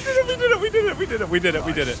 We did it. We did it. We did it. We did it.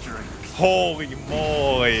 We did it. Holy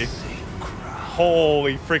moly.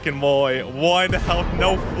 Holy freaking moly. 1 health,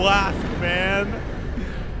 no flask, man.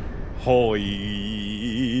 Holy.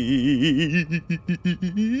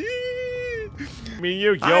 Me,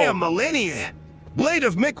 you, yo. I am Malenia, Blade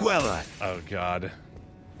of Miquella. Oh, God.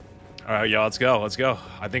 All right, yeah, let's go. Let's go.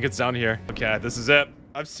 I think it's down here. Okay, this is it.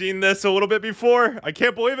 I've seen this a little bit before. I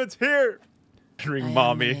can't believe it's here. Ring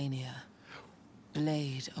mommy. Malenia,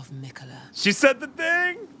 Blade of Miquella. She said the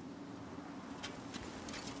thing.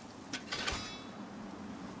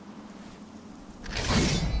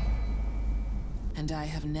 And I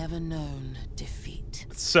have never known defeat.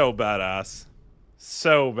 So badass.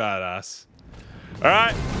 So badass. All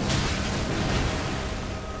right.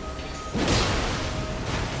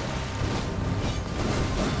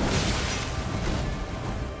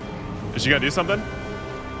 Is she gonna do something?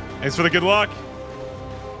 Thanks for the good luck.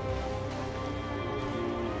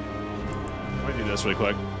 Let me do this really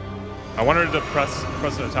quick. I want her to press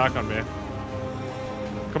an attack on me.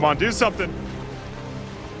 Come on, do something.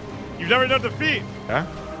 You've never done defeat. Yeah?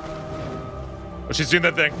 Oh, she's doing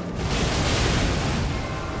that thing.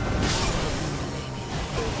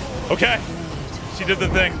 Okay. She did the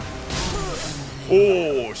thing.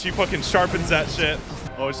 Oh, she fucking sharpens that shit.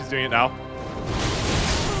 Oh, she's doing it now.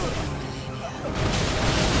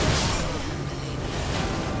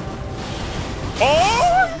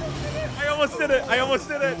 Oh! I almost did it. I almost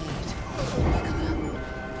did it.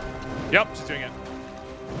 Yep, she's doing it.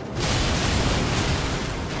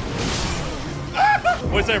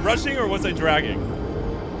 Was I rushing or was I dragging?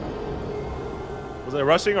 Was I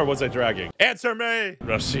rushing or was I dragging? Answer me!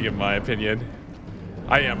 Rushing, in my opinion.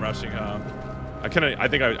 I am rushing, huh? I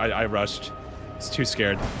think I rushed. I was too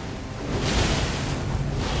scared.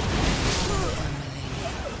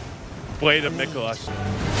 Blade of Miquella.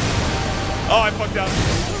 Oh, I fucked up.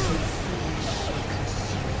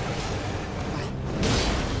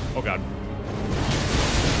 Oh, God.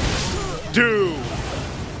 Dude.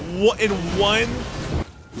 What in one?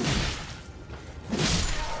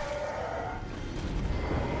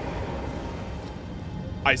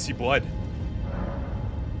 I see blood.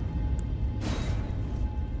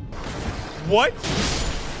 What?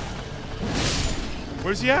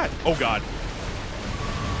 Where's he at? Oh, God.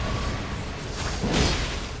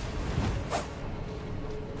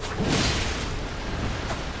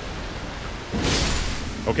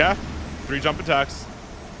 Okay. 3 jump attacks.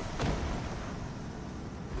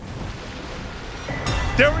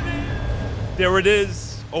 There it is. There it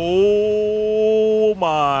is. Oh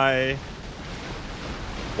my.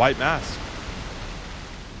 White mask.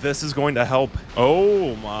 This is going to help.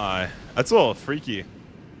 Oh my. That's a little freaky.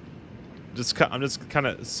 I'm just kind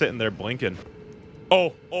of sitting there blinking.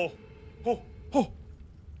 Oh.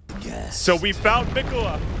 Yes. So we found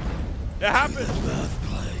Mikola. It happened. The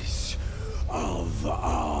birthplace of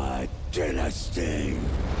our dynasty.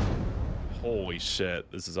 Holy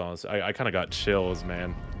shit. This is honest. I kind of got chills,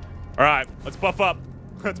 man. All right, let's buff up.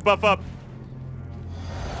 Let's buff up.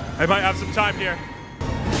 I might have some time here.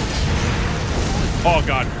 Oh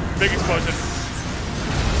god, big explosion.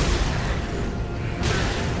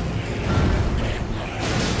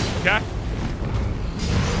 Okay.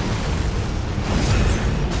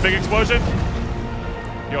 Big explosion.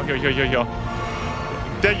 Yo.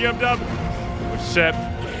 Thank you, M-Dub. Oh shit.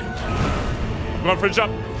 I'm going for a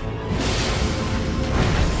jump.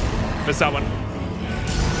 Missed that one.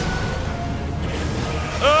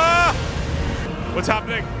 Ah! What's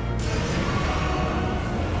happening?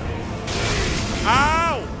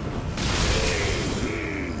 Ow!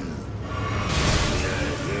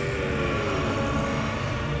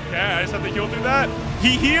 Okay, I just have to heal through that.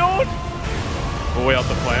 He healed? We'll wait out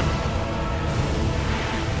the flame.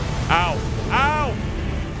 Ow! Ow!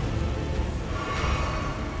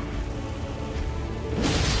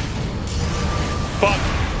 Fuck.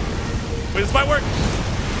 Wait, this might work.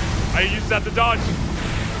 I used that to dodge.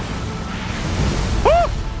 Woo!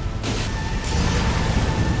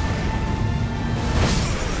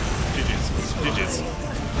 GG's.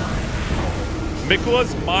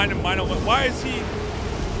 Mikola's mine and mine alone. Why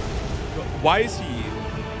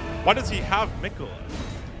does he have Mikola?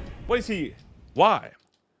 What is he? Why?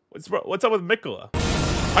 What's up with Mikola?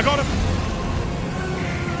 I got him.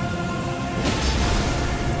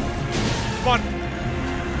 Come on.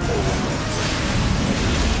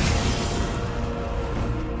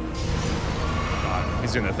 God,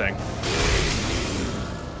 he's doing the thing.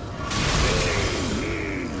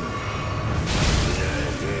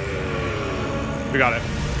 We got it.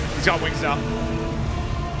 He's got wings now.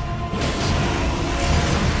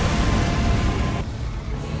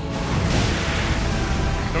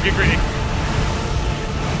 Don't get greedy.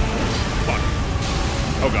 Fuck.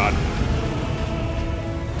 Oh god.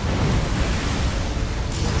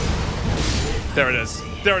 There it is.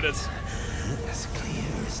 There it is. As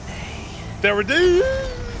clear as day. There it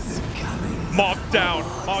is. Mog down.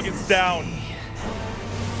 Mog is down.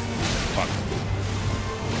 Fuck.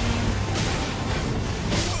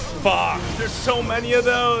 Fuck. There's so many of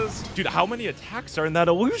those. Dude, how many attacks are in that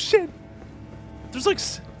illusion? There's like...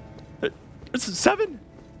 It's 7.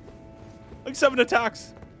 Like 7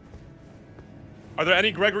 attacks. Are there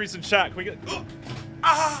any Gregory's in chat? Can we get...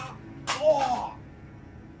 Ah! Oh!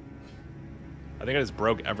 I think I just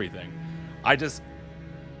broke everything. I just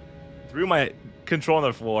threw my control on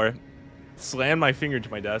the floor, slammed my finger to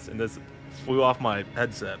my desk, and this flew off my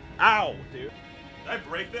headset. Ow, dude. Did I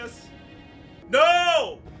break this?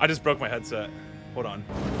 No! I just broke my headset. Hold on.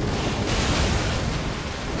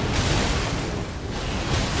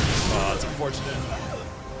 Oh, that's unfortunate.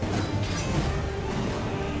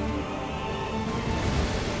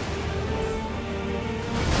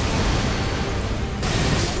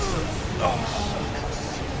 Oh.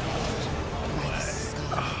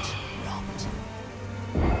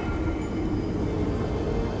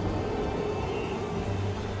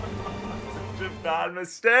 Such a bad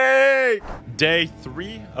mistake. Day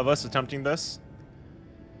 3 of us attempting this.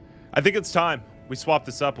 I think it's time we swap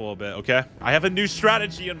this up a little bit, okay? I have a new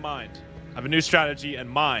strategy in mind.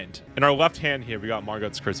 In our left hand here, we got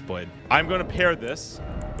Margot's Curse Blade. I'm going to pair this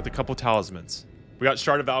with a couple talismans. We got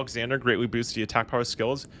Shard of Alexander, greatly boosts the attack power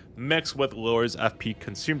skills, mixed with lowers FP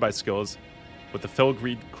consumed by skills, with the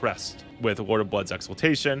Filgreed Crest, with Lord of Blood's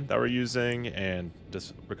Exaltation that we're using, and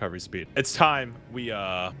just recovery speed. It's time we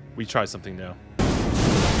try something new.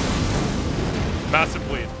 Massive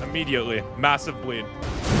bleed, immediately. Massive bleed.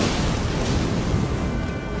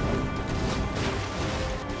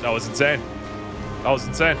 That was insane. That was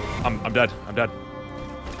insane. I'm dead. I'm dead.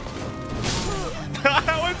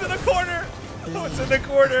 I was in a corner. I was in the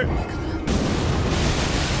corner.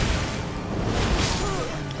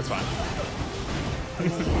 That's fine.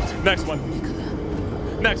 Next one.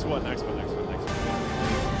 Next one.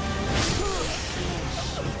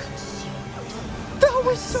 That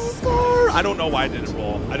was so far. I don't know why I didn't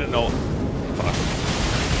roll. I didn't know. Fuck.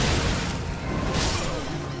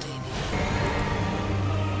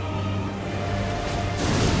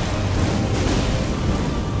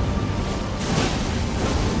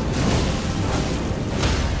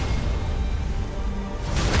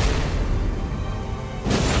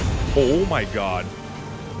 Oh my god.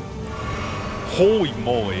 Holy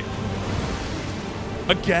moly.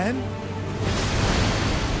 Again?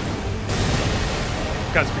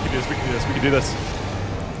 Guys, we can do this, we can do this, we can do this.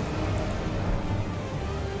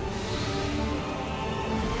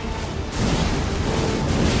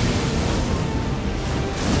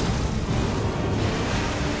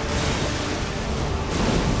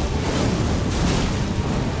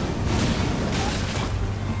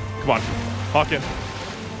 Come on, hawk in.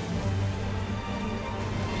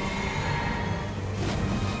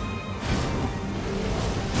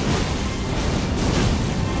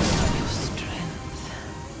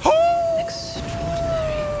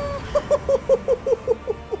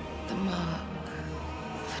 The mark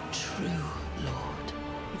of a true lord.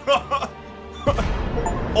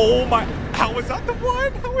 Oh my, how was that the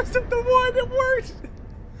one? How was that the one? It worked.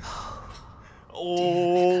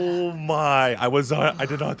 Oh my, I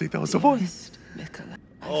did not think that was the one.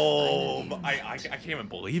 Oh, I can't even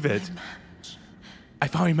believe it. I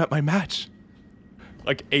finally met my match.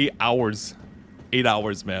 Like 8 hours. 8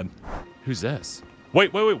 hours, man. Who's this?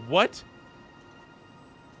 Wait, what?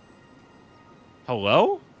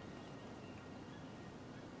 Hello?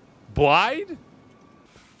 Blide?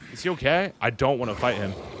 Is he okay? I don't want to fight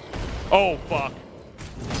him. Oh, fuck.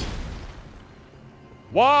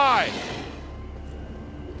 Why?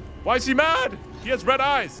 Why is he mad? He has red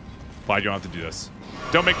eyes. Blide, you don't have to do this.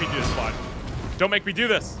 Don't make me do this, Blide. Don't make me do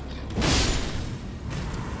this.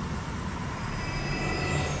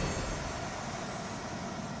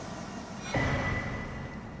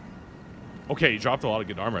 Okay, he dropped a lot of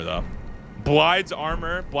good armor, though. Blide's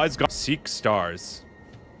armor. Blide's got seek stars.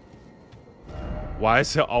 Why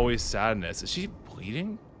is it always sadness? Is she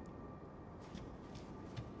bleeding?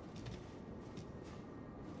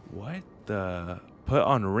 What the? Put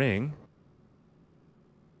on ring.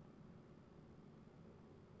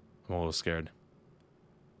 I'm a little scared.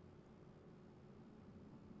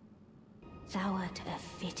 Thou art a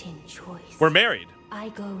fitting choice. We're married. I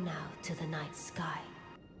go now to the night sky.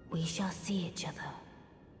 We shall see each other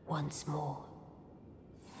once more.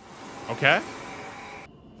 Okay.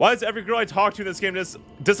 Why does every girl I talk to in this game just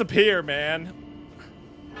disappear, man?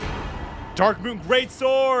 Dark Moon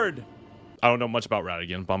Greatsword! I don't know much about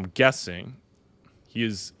Radahn, but I'm guessing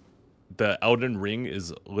the Elden Ring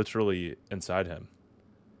is literally inside him.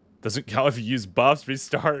 Doesn't count if you use buffs,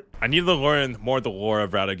 restart. I need to learn more of the lore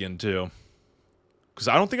of Radahn too. Because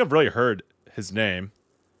I don't think I've really heard his name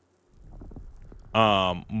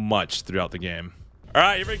much throughout the game. All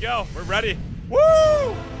right, here we go. We're ready.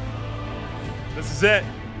 Woo! This is it.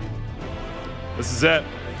 This is it.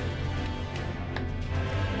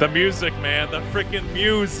 The music, man. The freaking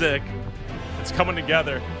music. It's coming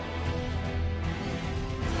together.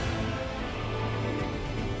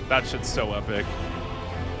 That shit's so epic.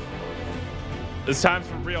 This time's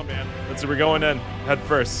for real, man. We're going in head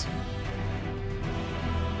first.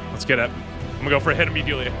 Let's get it. I'm gonna go for a hit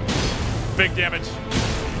immediately. Big damage.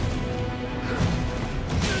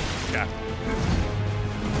 Yeah.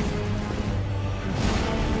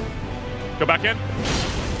 Go back in.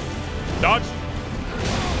 Dodge.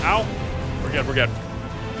 Ow. We're good, we're good.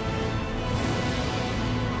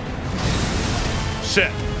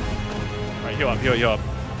 Shit. All right, heal up, heal up.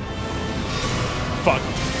 Fuck.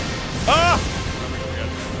 Ah! We're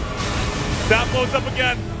good. That blows up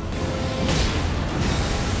again.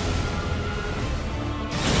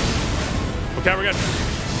 Okay, we're good.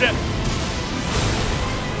 Shit.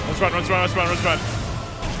 Let's run, let's run, let's run, let's run.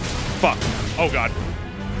 Fuck. Oh, God.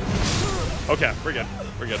 Okay, we're good.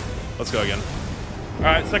 We're good. Let's go again. All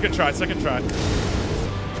right, second try, second try.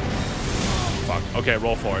 Fuck. Okay,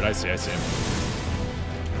 roll forward. I see, I see.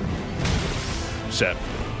 Shit.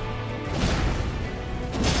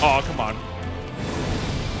 Oh, come on.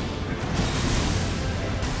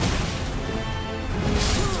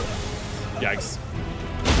 Yikes.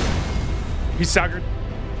 He's staggered.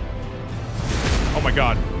 Oh my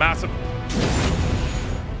god. Massive.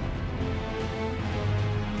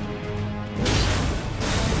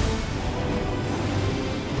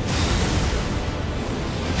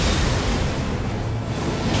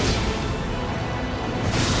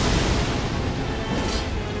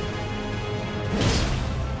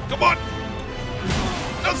 Come on.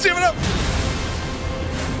 Don't see him up.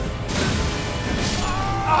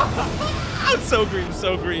 I'm so green,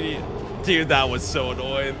 so greedy. Dude, that was so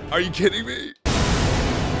annoying. Are you kidding me?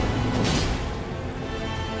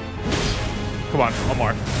 Come on, one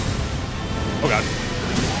more. Oh god.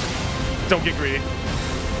 Don't get greedy.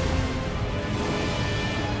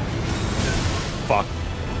 Fuck.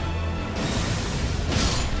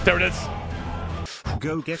 There it is.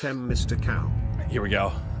 Go get him, Mr. Cow. Here we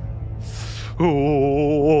go.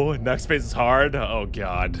 Ooh, next phase is hard. Oh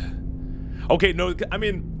god. Okay, no, I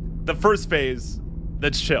mean, the first phase,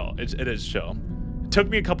 that's chill. It is chill. It took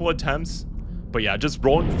me a couple attempts, but yeah, just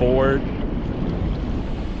rolling forward.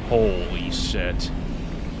 Holy shit.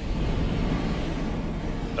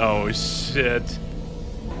 Oh shit.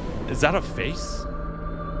 Is that a face?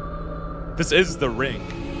 This is the ring.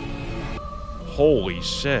 Holy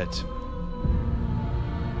shit.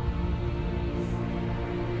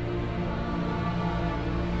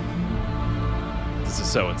 This is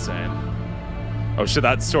so insane. Oh shit,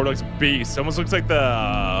 that sword looks beast. Almost looks like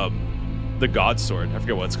the god sword. I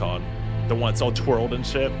forget what it's called. The one that's all twirled and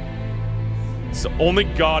shit. It's the only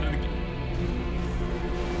god in the game.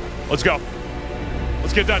 Let's go.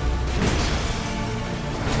 Let's get done.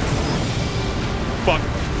 Fuck.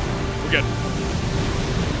 We're good.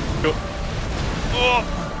 Go. Oh.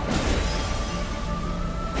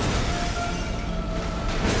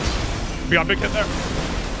 We got a big hit there.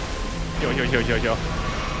 Yo.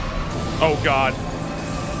 Oh god.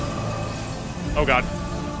 Oh god.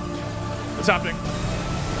 What's happening?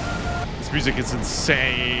 This music is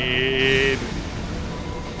insane.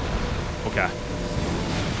 Okay.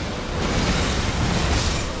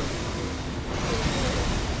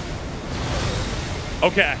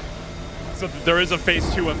 Okay. So there is a phase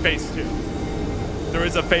 2 of phase 2. There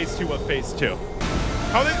is a phase 2 of phase 2.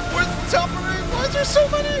 How they, where's the teleporting? Why is there so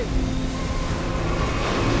many?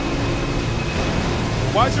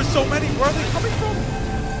 Why is there so many? Where are they coming from?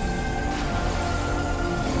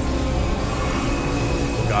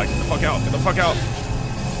 Oh god, get the fuck out. Get the fuck out.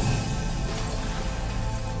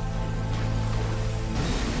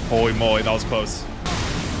 Holy moly, that was close.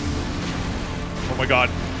 Oh my god.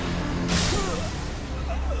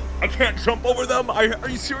 I can't jump over them. Are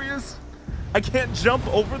you serious? I can't jump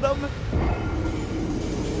over them?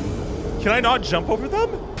 Can I not jump over them?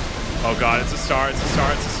 Oh god, it's a star, it's a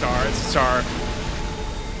star, it's a star, it's a star.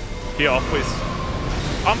 Heal, please.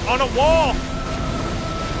 I'm on a wall!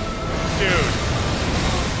 Dude.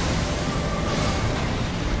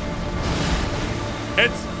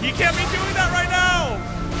 He can't be doing that right now!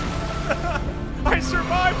 I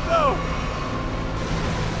survived though!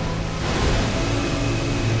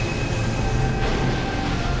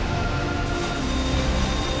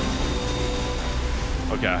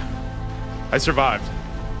 Okay. I survived.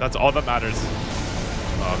 That's all that matters.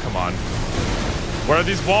 Oh, come on. Where are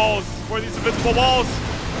these walls? Where are these invisible walls?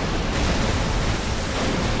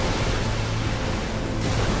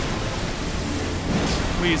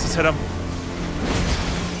 Please, just hit him.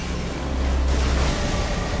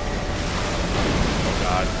 Oh,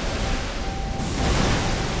 God.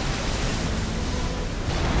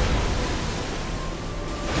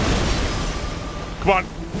 Come on.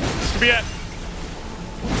 This could be it.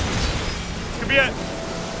 This could be it.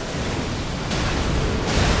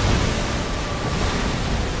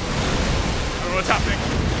 What's happening?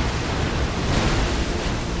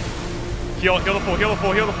 Heal the full, heal the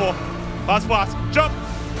full, heal the full. Last blast. Jump!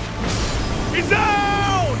 He's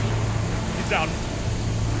down! He's down.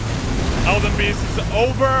 Elden Beast is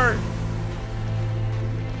over!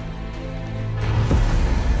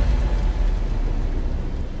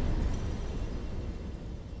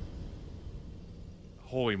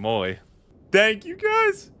 Holy moly. Thank you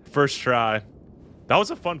guys. First try. That was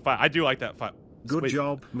a fun fight. I do like that fight. Good Wait.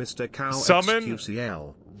 job, Mr. Cow Summon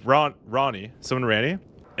XQCL. Ronnie. Summon Randy.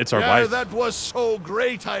 It's our Yeah, wife. that was so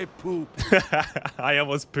great, I pooped. I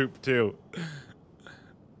almost pooped too.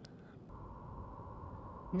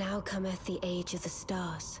 Now cometh the age of the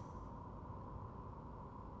stars.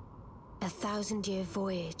 1,000-year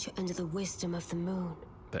voyage under the wisdom of the moon.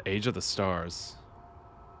 The age of the stars.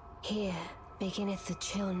 Here beginneth the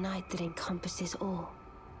chill night that encompasses all,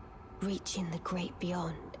 reaching the great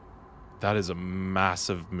beyond. That is a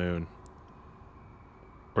massive moon.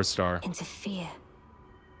 Or star. Into fear,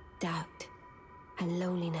 doubt, and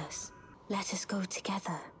loneliness. Let us go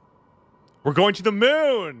together. We're going to the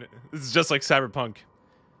moon! This is just like Cyberpunk.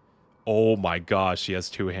 Oh my gosh, she has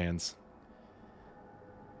 2 hands.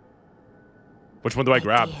 Which one do I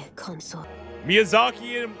grab? Dear consort.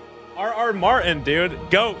 Miyazaki and R.R. Martin, dude.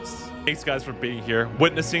 Ghosts. Thanks guys for being here,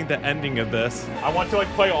 witnessing the ending of this. I want to like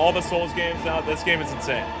play all the Souls games now. This game is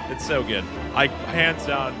insane. It's so good. Hands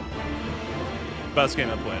down, best game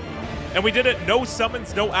I've played. And we did it, no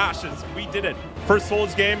summons, no ashes. We did it. First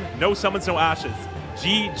Souls game, no summons, no ashes.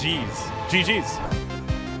 GG's. GG's.